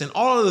accomplishments and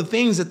all of the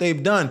things that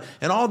they've done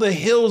and all the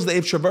hills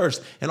they've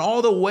traversed and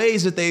all the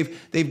ways that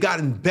they've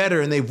gotten better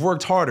and they've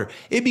worked harder.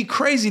 It'd be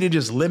crazy to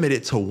just limit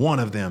it to one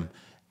of them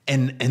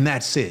and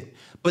that's it.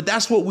 But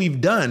that's what we've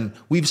done.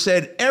 We've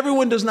said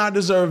everyone does not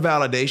deserve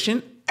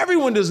validation.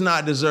 Everyone does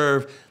not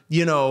deserve,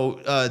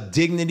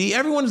 dignity.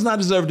 Everyone does not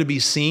deserve to be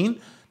seen.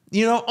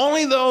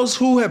 Only those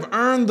who have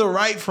earned the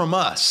right from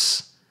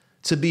us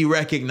to be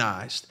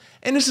recognized.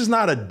 And this is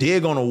not a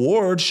dig on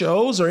award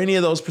shows or any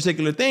of those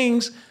particular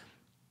things.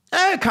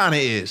 It kind of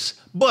is.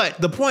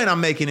 But the point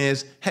I'm making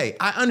is, hey,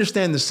 I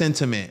understand the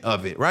sentiment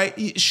of it,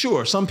 right?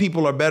 Sure, some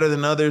people are better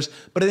than others,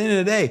 but at the end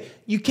of the day,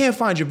 you can't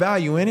find your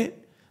value in it.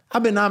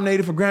 I've been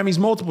nominated for Grammys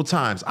multiple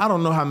times. I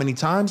don't know how many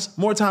times,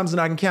 more times than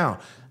I can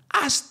count.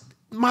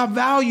 My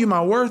value,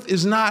 my worth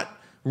is not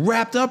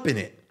wrapped up in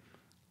it.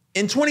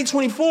 In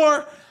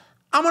 2024,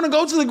 I'm going to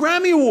go to the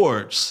Grammy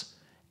Awards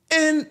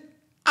and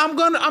I'm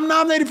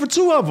nominated for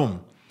 2 of them.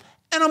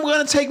 And I'm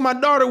going to take my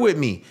daughter with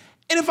me.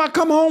 And if I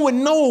come home with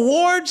no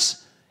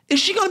awards, is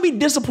she going to be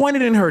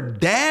disappointed in her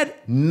dad?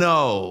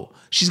 No.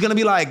 She's going to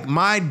be like,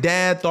 my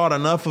dad thought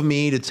enough of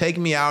me to take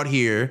me out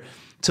here,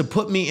 to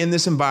put me in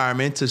this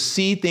environment, to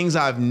see things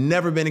I've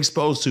never been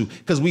exposed to,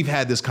 because we've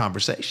had this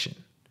conversation.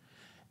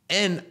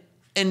 And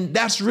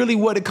that's really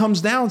what it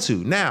comes down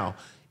to. Now,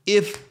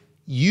 if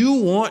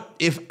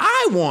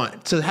I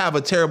want to have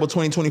a terrible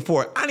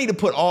 2024, I need to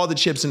put all the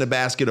chips in the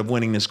basket of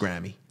winning these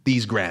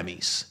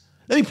Grammys.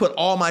 Let me put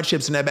all my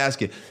chips in that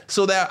basket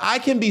so that I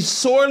can be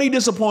sorely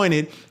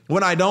disappointed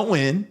when I don't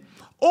win,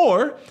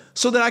 or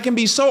so that I can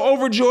be so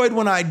overjoyed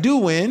when I do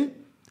win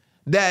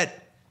that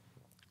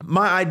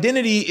my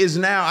identity is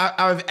now,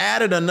 I've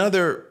added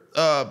another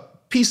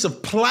piece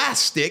of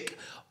plastic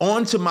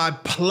onto my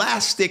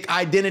plastic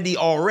identity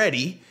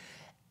already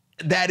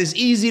that is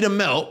easy to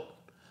melt,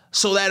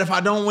 so that if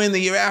I don't win the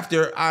year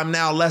after, I'm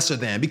now lesser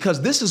than,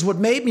 because this is what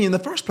made me in the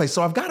first place.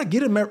 So I've got to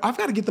get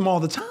them all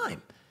the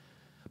time.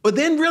 But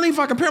then really, if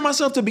I compare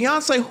myself to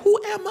Beyonce,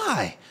 who am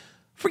I?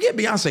 Forget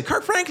Beyonce,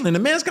 Kirk Franklin, the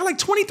man's got like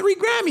 23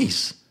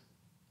 Grammys.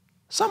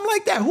 Something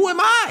like that. Who am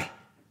I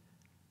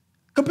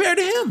compared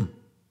to him?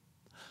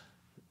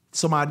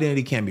 So my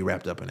identity can't be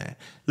wrapped up in that.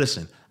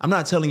 Listen, I'm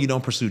not telling you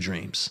don't pursue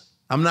dreams.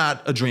 I'm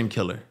not a dream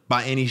killer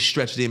by any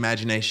stretch of the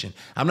imagination.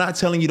 I'm not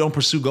telling you don't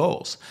pursue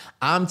goals.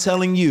 I'm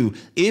telling you,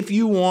 if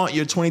you want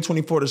your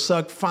 2024 to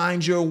suck,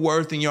 find your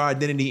worth and your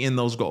identity in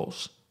those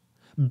goals.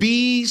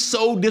 Be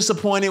so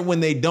disappointed when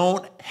they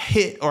don't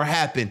hit or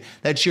happen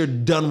that you're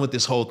done with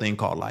this whole thing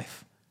called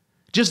life.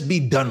 Just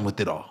be done with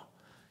it all.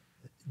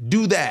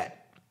 Do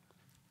that.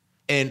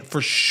 And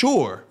for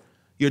sure,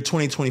 your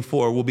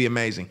 2024 will be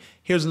amazing.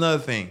 Here's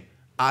another thing.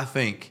 I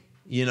think,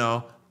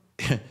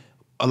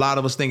 a lot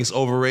of us think it's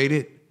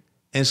overrated.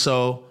 And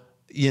so,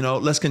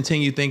 let's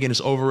continue thinking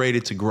it's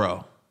overrated to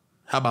grow.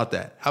 How about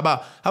that? How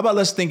about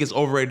let's think it's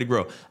overrated to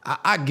grow?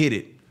 I get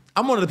it.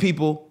 I'm one of the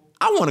people,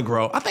 I want to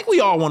grow. I think we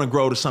all want to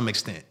grow to some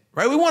extent,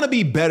 right? We want to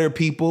be better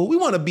people. We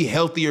want to be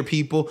healthier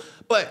people.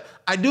 But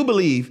I do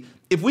believe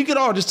if we could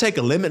all just take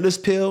a limitless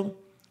pill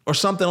or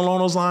something along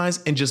those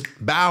lines and just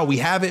bow, we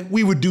have it,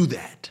 we would do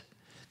that.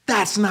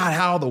 That's not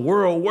how the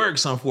world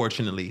works,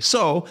 unfortunately.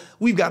 So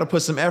we've got to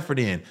put some effort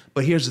in.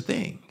 But here's the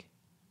thing.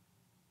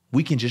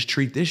 We can just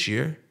treat this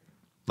year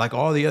like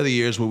all the other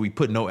years where we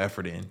put no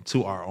effort in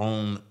to our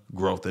own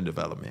growth and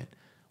development.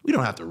 We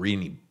don't have to read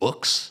any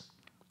books.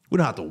 We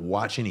don't have to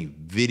watch any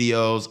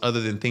videos other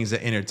than things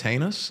that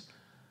entertain us.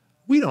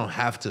 We don't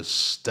have to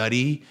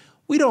study.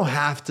 We don't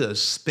have to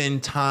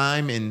spend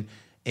time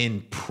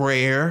in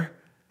prayer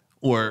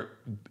or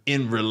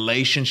in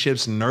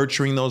relationships,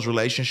 nurturing those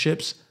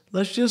relationships.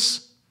 Let's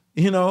just,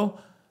 cut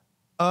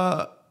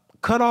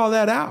all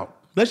that out.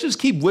 Let's just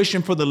keep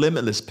wishing for the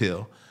limitless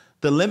pill.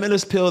 The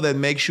limitless pill that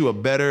makes you a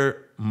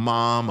better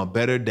mom, a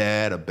better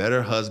dad, a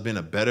better husband,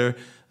 a better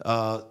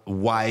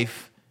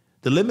wife.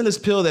 The limitless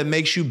pill that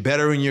makes you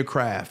better in your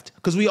craft.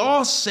 Because we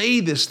all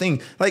say this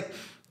thing. Like,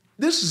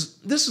 this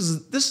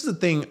is the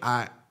thing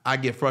I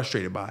get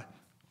frustrated by.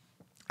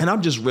 And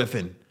I'm just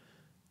riffing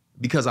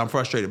because I'm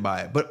frustrated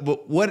by it.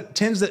 But what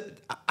tends to,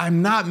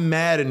 I'm not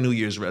mad at New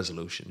Year's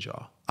resolutions,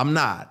 y'all. I'm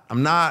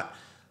not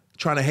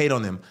trying to hate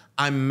on them.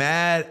 I'm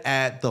mad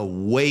at the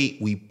weight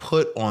we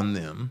put on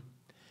them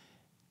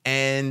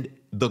and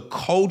the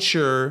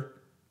culture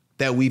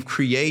that we've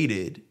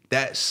created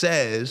that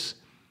says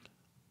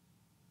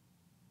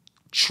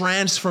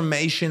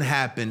transformation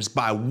happens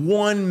by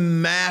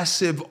one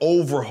massive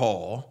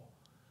overhaul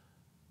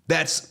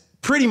that's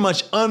pretty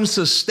much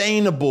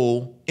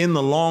unsustainable in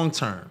the long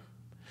term.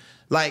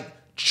 Like,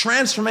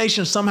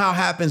 Transformation somehow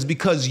happens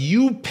because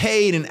you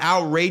paid an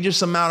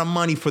outrageous amount of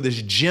money for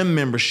this gym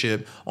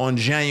membership on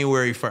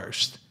January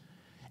 1st.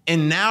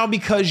 And now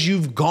because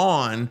you've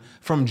gone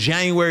from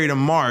January to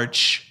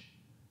March,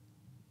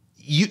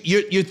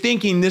 you're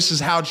thinking this is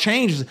how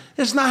change is.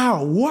 That's not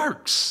how it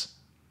works.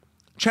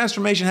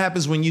 Transformation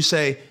happens when you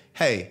say,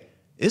 hey,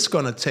 it's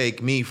going to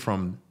take me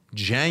from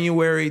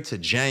January to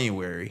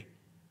January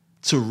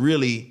to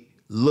really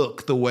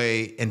look the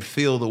way and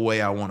feel the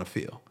way I want to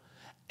feel.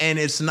 And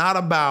it's not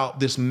about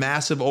this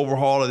massive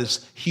overhaul or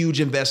this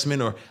huge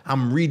investment, or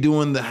I'm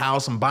redoing the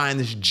house, I'm buying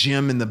this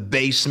gym in the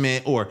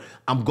basement, or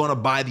I'm gonna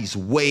buy these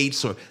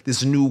weights or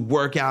this new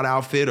workout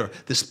outfit or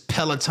this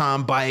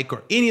Peloton bike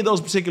or any of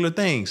those particular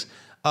things.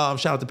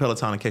 Shout out to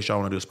Peloton in case y'all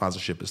wanna do a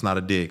sponsorship. It's not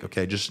a dig,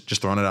 okay?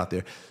 Just throwing it out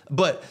there.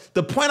 But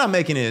the point I'm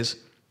making is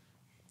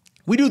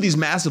we do these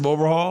massive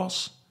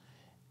overhauls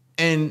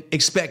and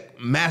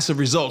expect massive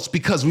results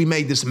because we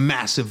made this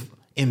massive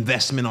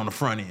investment on the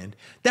front end.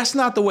 That's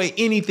not the way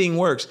anything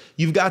works.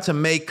 You've got to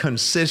make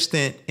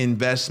consistent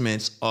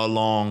investments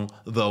along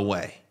the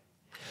way.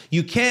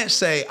 You can't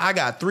say, I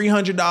got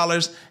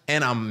 $300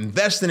 and I'm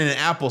investing in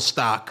Apple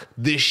stock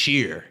this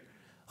year.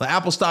 The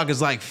Apple stock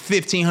is like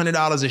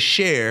 $1,500 a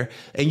share,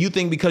 and you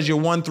think because your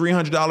one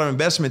 $300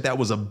 investment that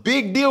was a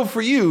big deal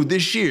for you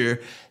this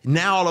year,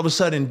 now all of a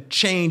sudden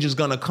change is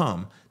gonna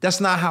come.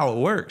 That's not how it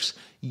works.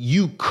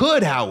 You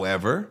could,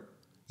 however,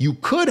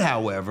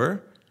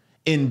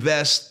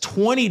 invest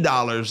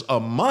 $20 a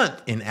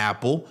month in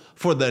Apple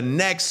for the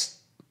next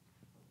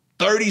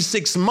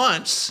 36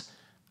 months.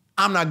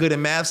 I'm not good at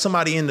math.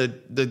 Somebody in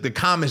the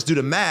comments do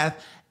the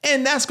math,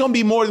 and that's going to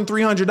be more than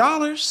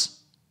 $300.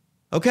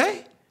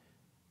 Okay?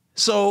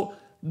 So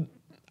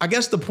I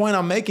guess the point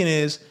I'm making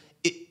is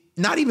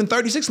not even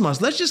 36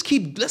 months.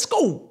 Let's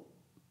go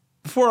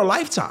for a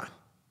lifetime.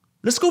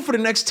 Let's go for the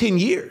next 10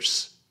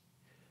 years.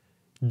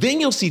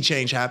 Then you'll see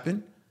change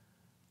happen.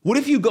 What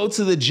if you go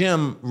to the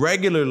gym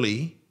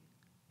regularly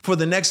for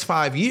the next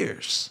 5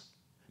 years?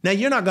 Now,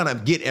 you're not gonna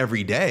get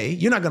every day.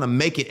 You're not gonna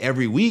make it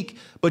every week,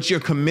 but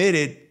you're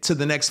committed to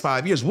the next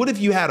 5 years. What if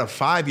you had a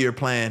 5-year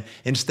plan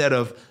instead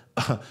of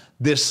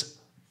this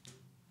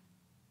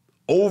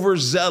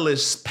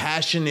overzealous,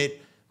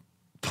 passionate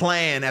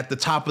plan at the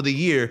top of the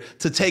year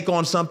to take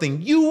on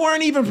something you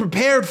weren't even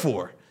prepared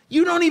for?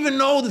 You don't even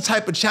know the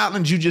type of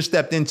challenge you just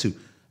stepped into.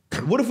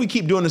 What if we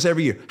keep doing this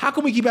every year? How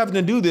can we keep having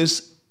to do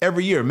this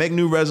every year, make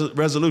new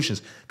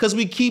resolutions? Because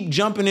we keep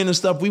jumping into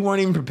stuff we weren't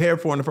even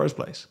prepared for in the first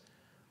place.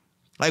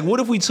 Like,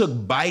 what if we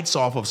took bites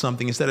off of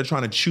something instead of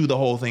trying to chew the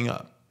whole thing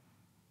up?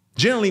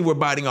 Generally, we're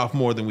biting off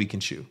more than we can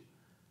chew.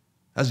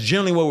 That's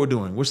generally what we're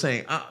doing. We're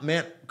saying,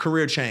 man,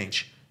 career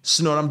change.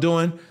 So you know what I'm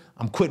doing?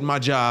 I'm quitting my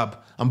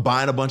job. I'm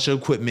buying a bunch of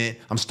equipment.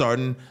 I'm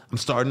starting a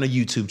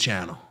YouTube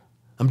channel.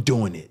 I'm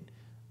doing it.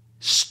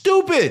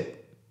 Stupid.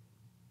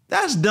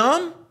 That's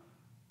dumb.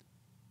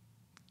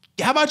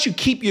 How about you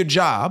keep your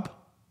job?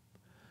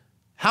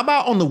 How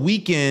about on the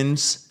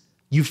weekends,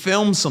 you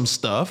film some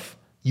stuff,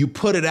 you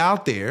put it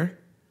out there?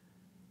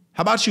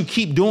 How about you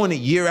keep doing it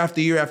year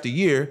after year after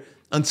year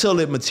until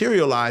it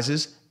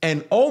materializes,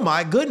 and oh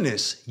my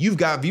goodness, you've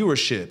got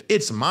viewership.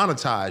 It's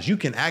monetized. You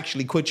can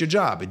actually quit your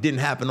job. It didn't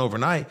happen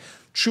overnight.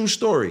 True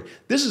story.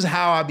 This is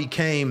how I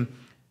became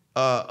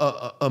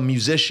a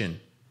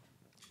musician.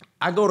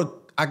 I go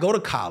to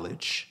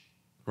college,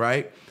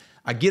 right?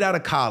 I get out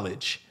of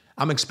college.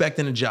 I'm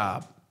expecting a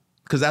job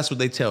because that's what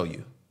they tell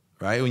you.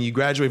 Right? When you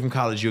graduate from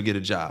college, you'll get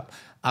a job.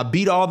 I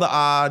beat all the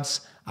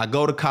odds. I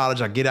go to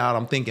college. I get out.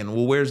 I'm thinking,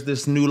 well, where's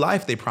this new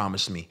life they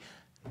promised me?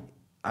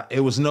 It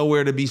was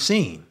nowhere to be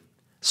seen.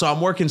 So I'm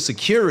working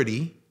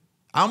security.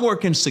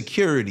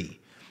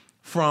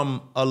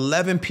 From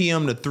 11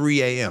 p.m. to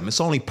 3 a.m. It's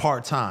only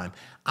part-time.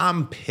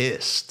 I'm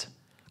pissed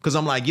because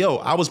I'm like, yo,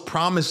 I was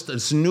promised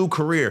this new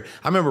career.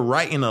 I remember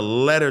writing a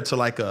letter to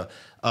like an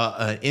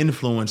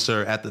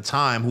influencer at the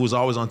time who was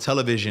always on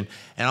television.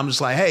 And I'm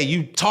just like, hey,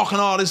 you talking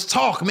all this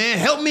talk, man,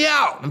 help me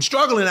out. I'm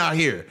struggling out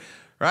here,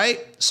 right?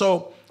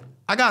 So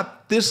I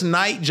got this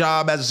night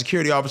job as a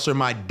security officer.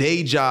 My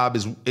day job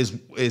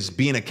is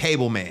being a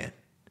cable man.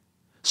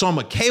 So I'm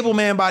a cable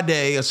man by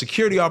day, a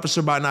security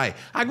officer by night.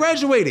 I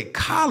graduated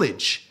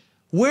college.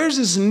 Where's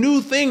this new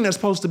thing that's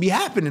supposed to be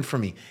happening for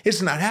me?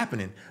 It's not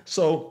happening.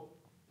 So,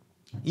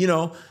 you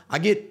know, I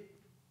get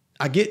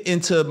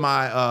into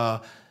my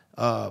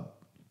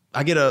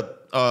I get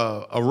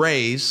a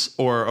raise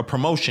or a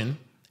promotion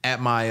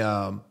at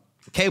my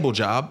cable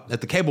job,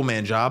 at the cable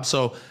man job.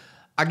 So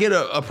I get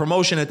a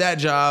promotion at that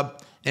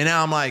job, and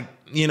now I'm like,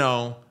 you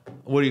know,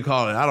 what do you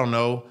call it? I don't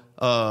know,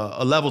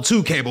 a level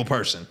 2 cable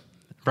person,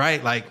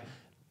 right? Like,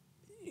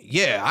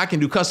 yeah, I can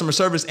do customer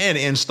service and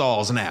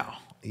installs now.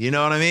 You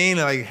know what I mean?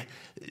 Like,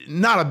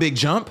 not a big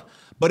jump,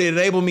 but it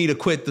enabled me to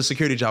quit the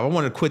security job. I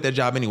wanted to quit that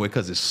job anyway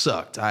because it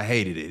sucked. I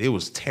hated it. It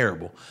was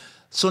terrible.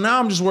 So now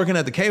I'm just working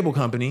at the cable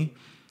company,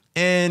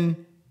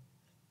 and,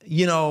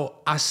 you know,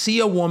 I see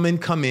a woman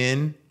come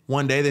in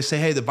one day. They say,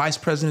 hey, the vice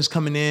president's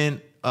coming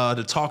in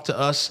to talk to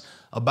us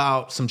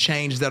about some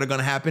changes that are going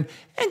to happen.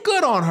 And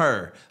good on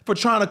her for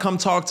trying to come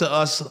talk to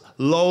us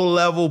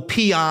low-level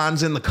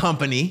peons in the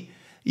company,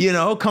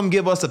 come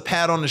give us a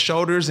pat on the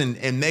shoulders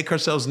and make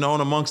herself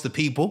known amongst the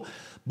people.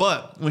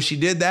 But when she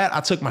did that, I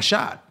took my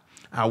shot.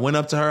 I went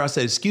up to her. I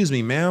said, excuse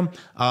me, ma'am.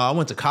 I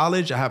went to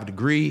college. I have a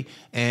degree,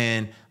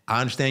 and I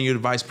understand you're the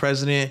vice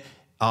president.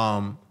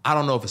 I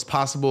don't know if it's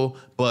possible,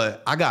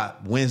 but I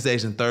got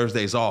Wednesdays and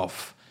Thursdays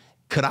off.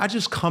 Could I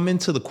just come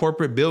into the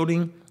corporate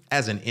building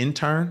as an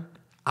intern?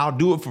 I'll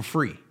do it for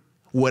free.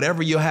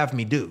 Whatever you'll have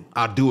me do,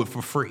 I'll do it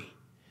for free,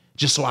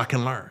 just so I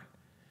can learn.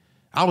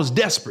 I was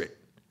desperate.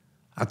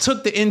 I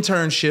took the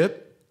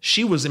internship.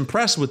 She was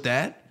impressed with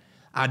that.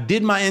 I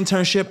did my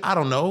internship,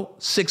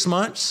 6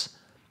 months,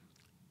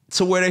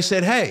 to where they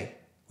said, hey,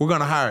 we're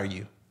going to hire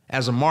you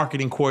as a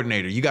marketing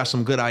coordinator. You got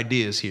some good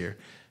ideas here.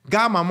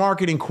 Got my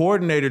marketing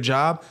coordinator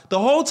job. The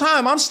whole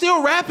time, I'm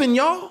still rapping,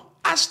 y'all.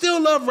 I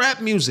still love rap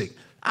music.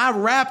 I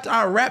rapped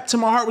till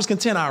my heart was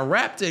content. I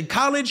rapped at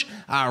college.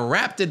 I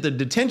rapped at the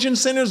detention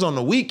centers on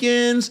the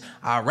weekends.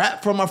 I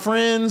rapped for my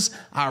friends.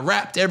 I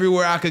rapped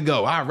everywhere I could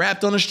go. I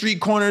rapped on the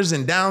street corners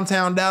in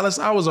downtown Dallas.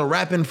 I was a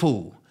rapping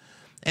fool.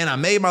 And I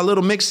made my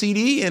little mix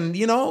CD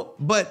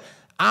but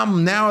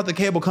I'm now at the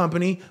cable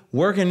company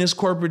working this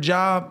corporate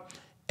job,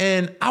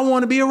 and I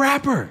want to be a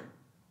rapper.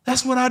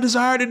 That's what I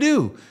desire to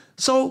do.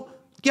 So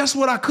guess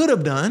what I could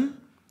have done?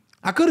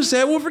 I could have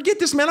said, well, forget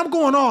this, man. I'm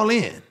going all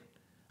in.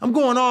 I'm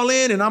going all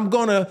in, and I'm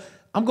going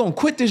to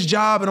quit this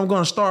job, and I'm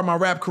going to start my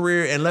rap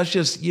career, and let's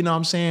just,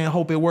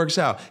 hope it works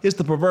out. It's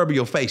the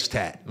proverbial face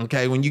tat,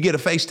 okay? When you get a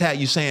face tat,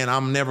 you're saying,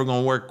 I'm never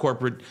going to work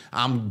corporate.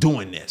 I'm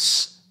doing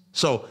this.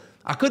 So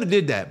I could have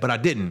did that, but I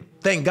didn't.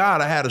 Thank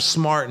God I had a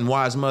smart and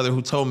wise mother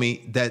who told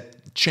me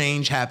that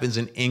change happens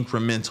in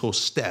incremental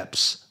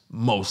steps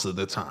most of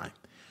the time.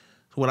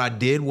 So what I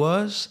did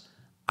was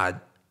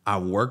I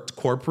worked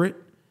corporate,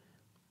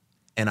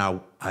 and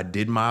I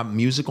did my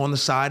music on the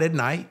side at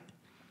night.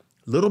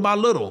 Little by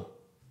little,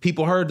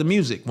 people heard the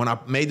music when I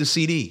made the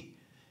CD.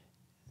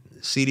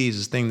 The CD is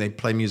this thing they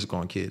play music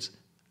on, kids.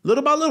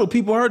 Little by little,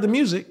 people heard the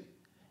music,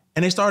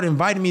 and they started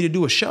inviting me to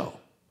do a show.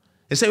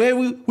 They say, hey,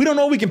 we don't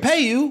know we can pay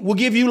you. We'll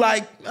give you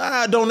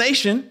a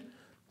donation,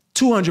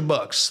 $200,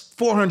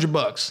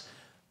 $400.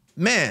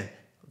 Man,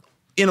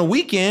 in a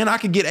weekend, I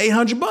could get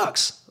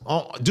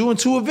 $800 doing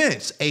 2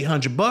 events,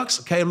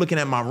 $800. Okay, looking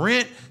at my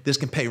rent. This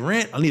can pay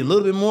rent. I need a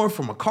little bit more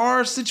for my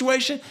car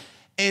situation.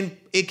 And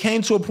it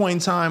came to a point in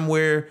time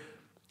where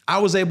I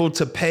was able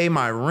to pay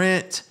my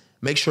rent,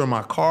 make sure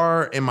my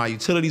car and my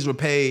utilities were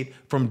paid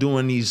from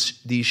doing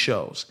these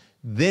shows.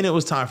 Then it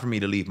was time for me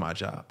to leave my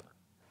job.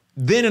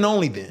 Then and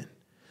only then.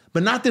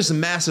 But not this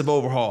massive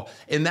overhaul.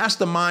 And that's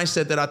the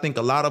mindset that I think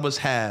a lot of us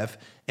have,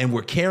 and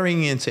we're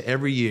carrying into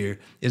every year,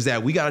 is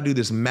that we got to do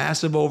this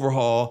massive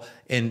overhaul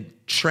and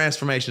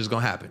transformation is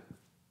going to happen.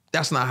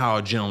 That's not how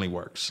it generally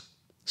works.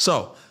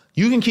 So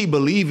you can keep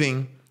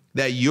believing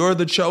that you're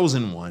the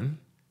chosen one,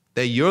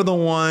 that you're the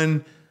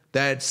one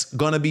that's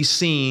going to be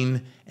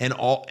seen, and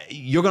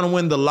you're going to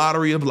win the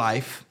lottery of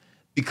life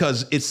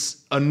because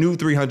it's a new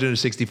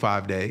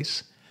 365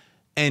 days.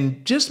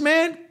 And just,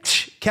 man,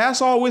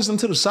 cast all wisdom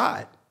to the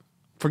side.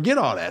 Forget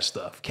all that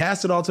stuff.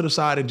 Cast it all to the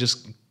side and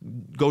just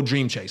go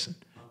dream chasing.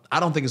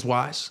 I don't think it's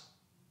wise,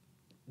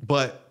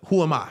 but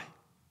who am I,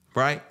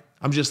 right?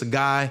 I'm just a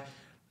guy,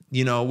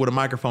 with a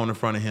microphone in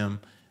front of him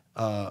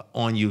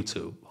on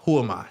YouTube. Who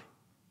am I?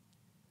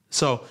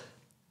 So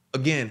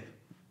again,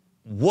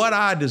 what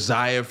I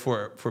desire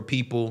for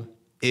people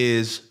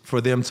is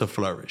for them to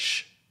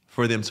flourish,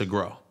 for them to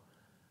grow.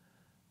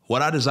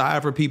 What I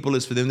desire for people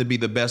is for them to be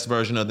the best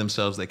version of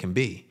themselves they can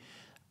be.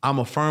 I'm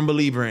a firm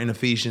believer in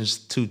Ephesians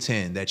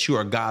 2:10 that you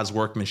are God's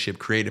workmanship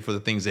created for the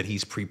things that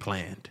he's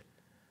pre-planned.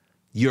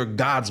 You're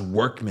God's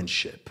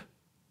workmanship.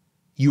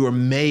 You are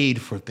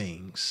made for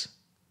things.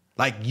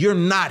 Like, you're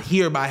not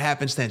here by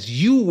happenstance.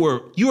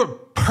 You're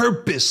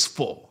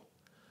purposeful.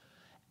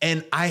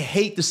 And I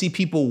hate to see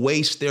people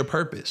waste their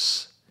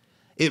purpose.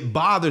 It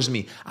bothers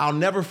me. I'll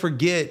never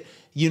forget,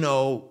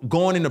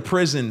 going into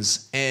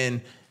prisons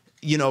and,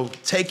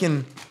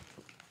 taking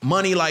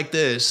money like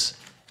this.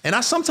 And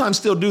I sometimes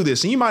still do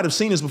this. And you might have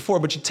seen this before,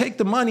 but you take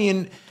the money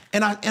and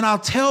I'll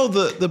tell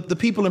the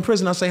people in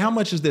prison, I'll say, how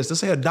much is this? They'll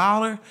say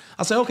 $1.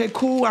 I'll say, okay,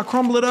 cool. I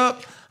crumble it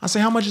up. I say,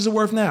 how much is it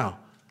worth now?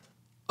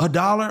 $1.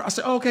 I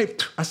say, okay.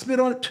 I spit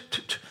on it.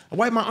 I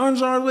wipe my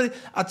arms on it.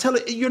 I tell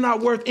it, you're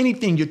not worth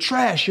anything. You're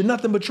trash. You're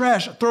nothing but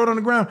trash. I throw it on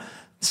the ground,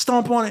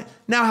 stomp on it.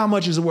 Now how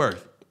much is it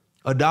worth?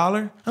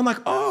 $1? I'm like,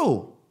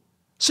 oh,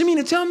 so you mean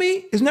to tell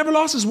me it's never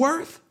lost its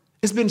worth?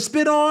 It's been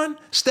spit on,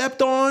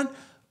 stepped on,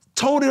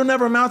 told it'll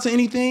never amount to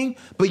anything,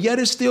 but yet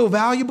it's still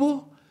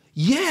valuable?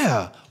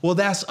 Yeah, well,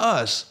 that's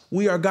us.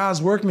 We are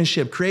God's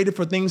workmanship, created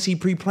for things he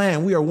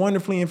pre-planned. We are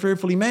wonderfully and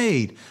fearfully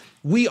made.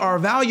 We are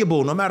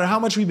valuable no matter how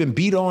much we've been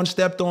beat on,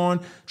 stepped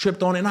on,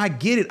 tripped on. And I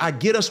get it. I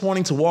get us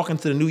wanting to walk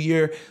into the new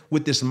year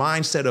with this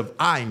mindset of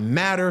I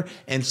matter.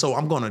 And so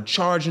I'm going to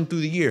charge in through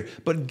the year.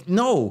 But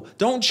no,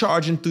 don't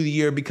charge in through the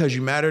year because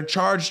you matter.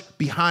 Charge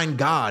behind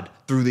God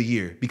through the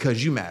year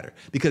because you matter.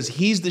 Because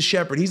he's the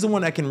shepherd. He's the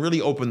one that can really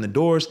open the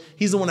doors.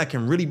 He's the one that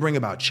can really bring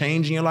about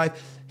change in your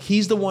life.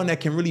 He's the one that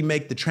can really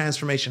make the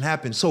transformation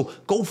happen. So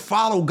go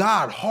follow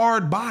God,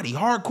 hard body,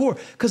 hardcore,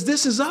 because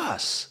this is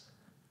us.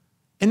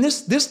 And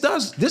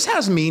this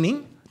has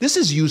meaning. This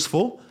is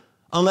useful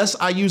unless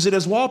I use it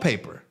as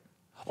wallpaper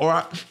or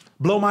I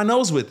blow my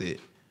nose with it.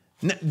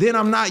 Then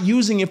I'm not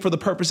using it for the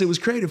purpose it was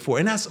created for.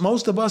 And that's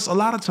most of us a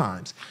lot of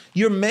times.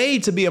 You're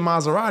made to be a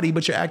Maserati,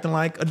 but you're acting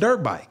like a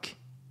dirt bike.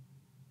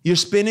 You're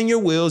spinning your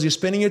wheels, you're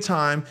spending your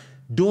time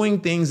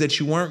doing things that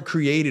you weren't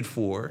created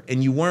for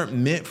and you weren't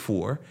meant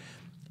for.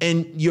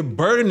 And you're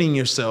burdening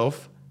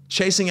yourself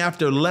chasing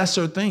after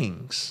lesser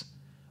things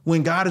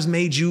when God has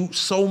made you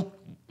so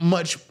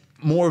much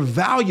more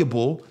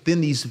valuable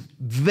than these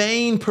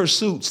vain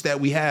pursuits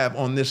that we have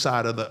on this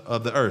side of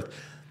the earth.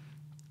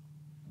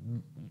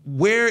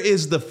 Where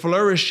is the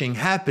flourishing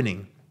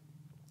happening?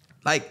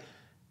 Like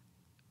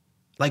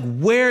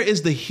where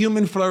is the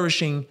human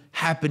flourishing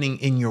happening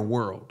in your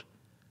world?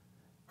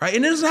 Right?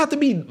 And it doesn't have to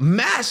be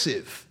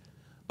massive,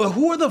 but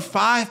who are the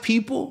 5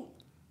 people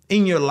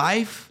in your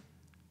life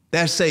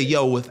that say,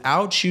 yo,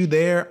 without you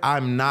there,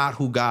 I'm not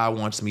who God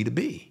wants me to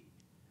be?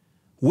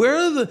 Where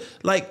are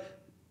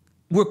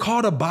we're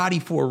called a body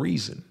for a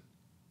reason,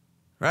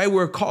 right?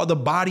 We're called the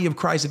body of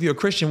Christ. If you're a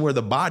Christian, we're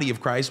the body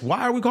of Christ.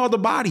 Why are we called the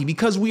body?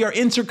 Because we are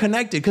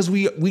interconnected, because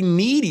we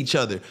need each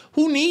other.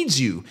 Who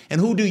needs you and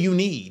who do you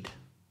need,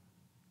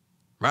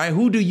 right?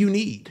 Who do you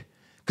need?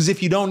 Because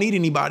if you don't need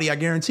anybody, I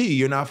guarantee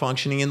you're not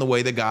functioning in the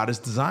way that God has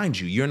designed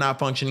you. You're not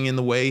functioning in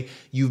the way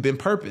you've been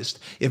purposed.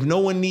 If no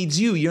one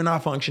needs you, you're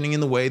not functioning in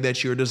the way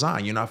that you're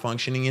designed. You're not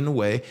functioning in the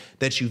way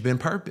that you've been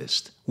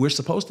purposed. We're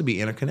supposed to be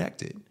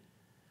interconnected.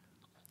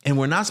 And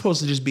we're not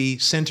supposed to just be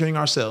centering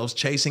ourselves,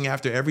 chasing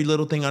after every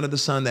little thing under the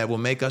sun that will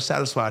make us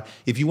satisfied.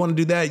 If you want to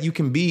do that, you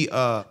can be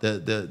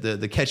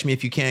the Catch Me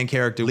If You Can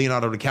character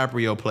Leonardo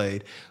DiCaprio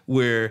played,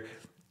 where,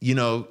 you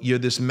know, you're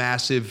this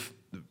massive,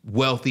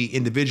 wealthy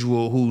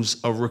individual who's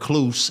a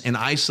recluse and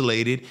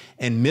isolated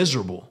and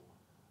miserable.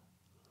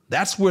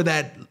 That's where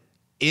that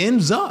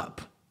ends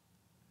up.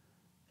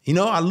 You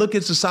know, I look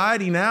at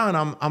society now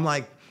and I'm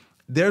like,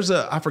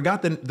 I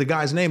forgot the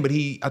guy's name, but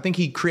I think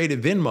he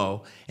created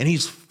Venmo, and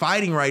he's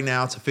fighting right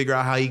now to figure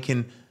out how he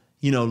can,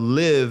 you know,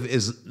 live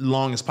as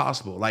long as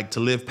possible, like to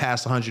live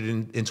past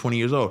 120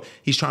 years old.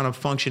 He's trying to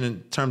function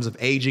in terms of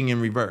aging in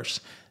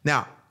reverse.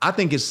 Now, I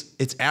think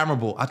it's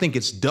admirable. I think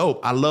it's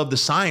dope. I love the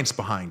science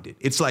behind it.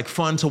 It's like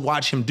fun to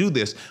watch him do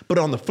this. But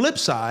on the flip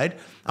side,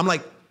 I'm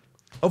like,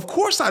 of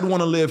course I'd want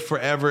to live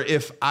forever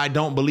if I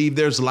don't believe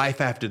there's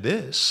life after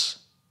this.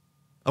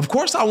 Of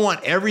course I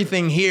want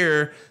everything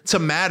here to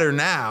matter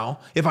now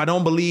if I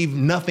don't believe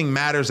nothing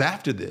matters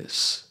after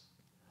this.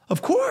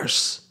 Of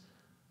course.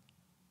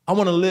 I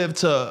want to live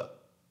to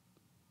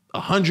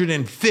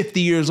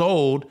 150 years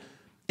old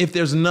if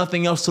there's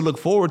nothing else to look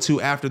forward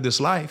to after this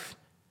life.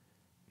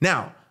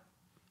 Now,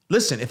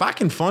 listen, if I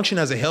can function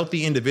as a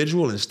healthy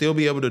individual and still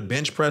be able to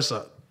bench press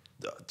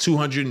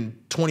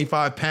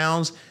 225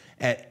 pounds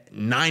at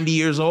 90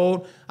 years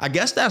old, I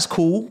guess that's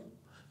cool.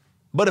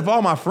 But if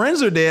all my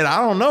friends are dead,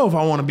 I don't know if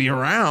I want to be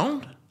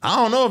around. I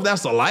don't know if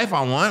that's the life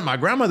I want. My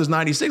grandmother's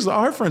 96.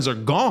 All her friends are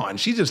gone.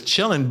 She's just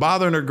chilling,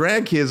 bothering her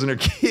grandkids and her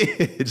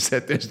kids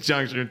at this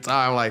juncture in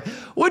time. Like,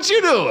 what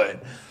you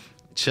doing?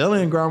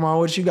 Chilling, grandma.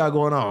 What you got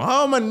going on?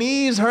 Oh, my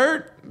knees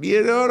hurt.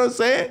 You know what I'm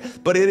saying?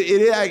 But it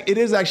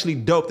is actually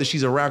dope that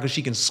she's around because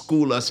she can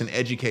school us and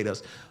educate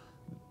us.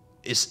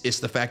 It's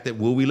the fact that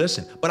will we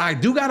listen? But I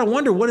do got to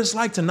wonder what it's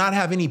like to not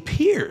have any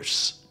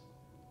peers.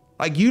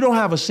 Like, you don't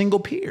have a single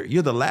peer.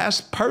 You're the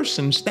last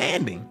person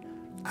standing.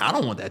 I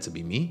don't want that to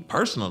be me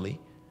personally.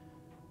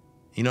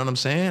 You know what I'm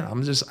saying?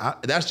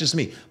 That's just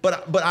me.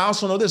 But I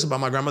also know this about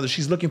my grandmother.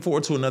 She's looking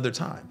forward to another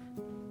time.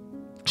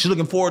 She's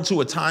looking forward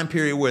to a time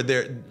period where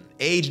their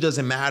age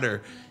doesn't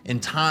matter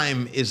and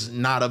time is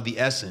not of the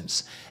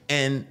essence.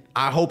 And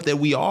I hope that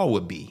we all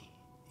would be,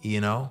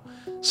 you know?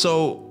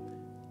 So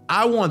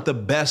I want the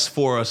best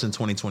for us in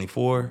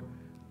 2024,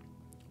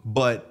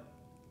 but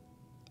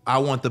I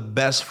want the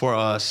best for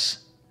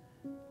us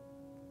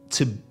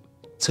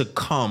to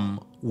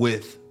come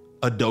with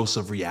a dose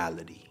of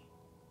reality,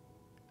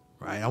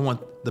 right? I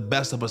want the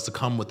best of us to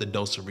come with a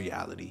dose of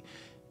reality.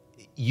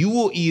 You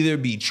will either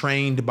be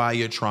trained by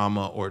your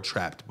trauma or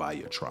trapped by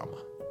your trauma,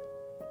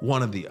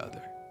 one or the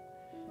other.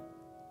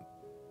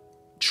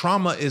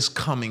 Trauma is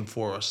coming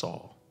for us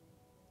all,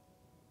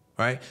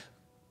 right?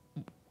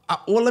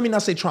 Well, let me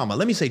not say trauma.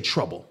 Let me say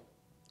trouble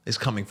is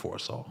coming for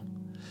us all.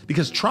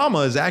 Because trauma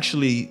is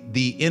actually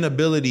the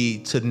inability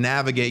to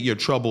navigate your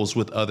troubles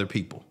with other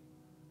people,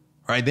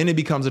 right? Then it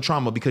becomes a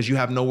trauma because you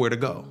have nowhere to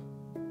go,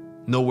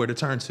 nowhere to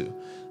turn to.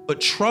 But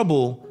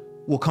trouble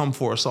will come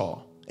for us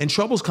all. And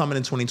trouble's coming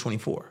in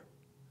 2024.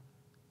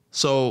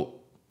 So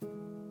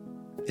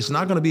It's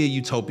not going to be a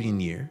utopian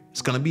year.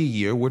 It's going to be a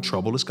year where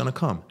trouble is going to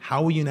come.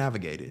 How will you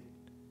navigate it?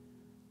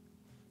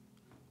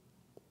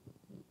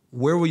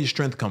 Where will your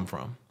strength come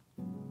from?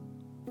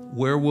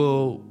 Where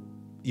will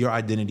your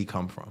identity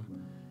come from?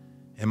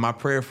 And my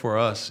prayer for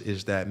us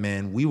is that,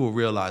 man, we will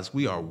realize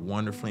we are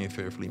wonderfully and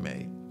fearfully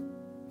made.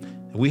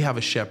 And we have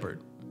a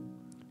shepherd.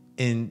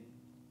 In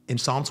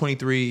Psalm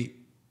 23,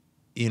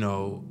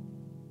 the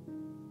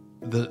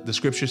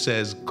scripture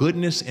says,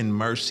 goodness and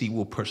mercy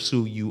will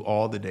pursue you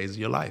all the days of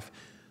your life.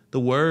 The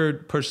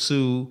word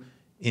pursue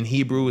in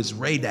Hebrew is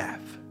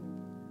radaf,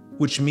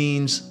 which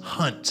means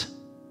hunt.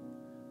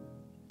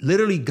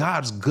 Literally,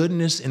 God's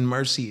goodness and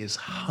mercy is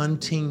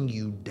hunting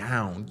you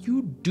down.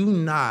 You do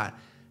not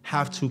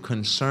have to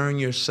concern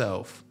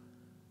yourself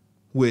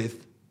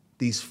with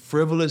these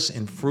frivolous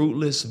and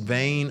fruitless,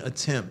 vain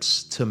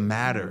attempts to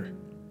matter.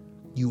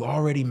 You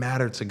already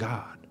matter to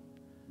God.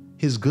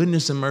 His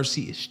goodness and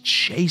mercy is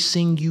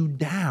chasing you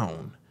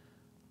down.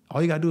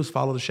 All you got to do is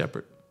follow the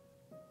shepherd.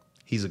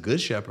 He's a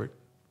good shepherd.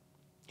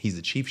 He's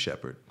the chief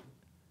shepherd.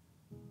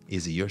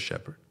 Is he your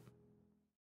shepherd?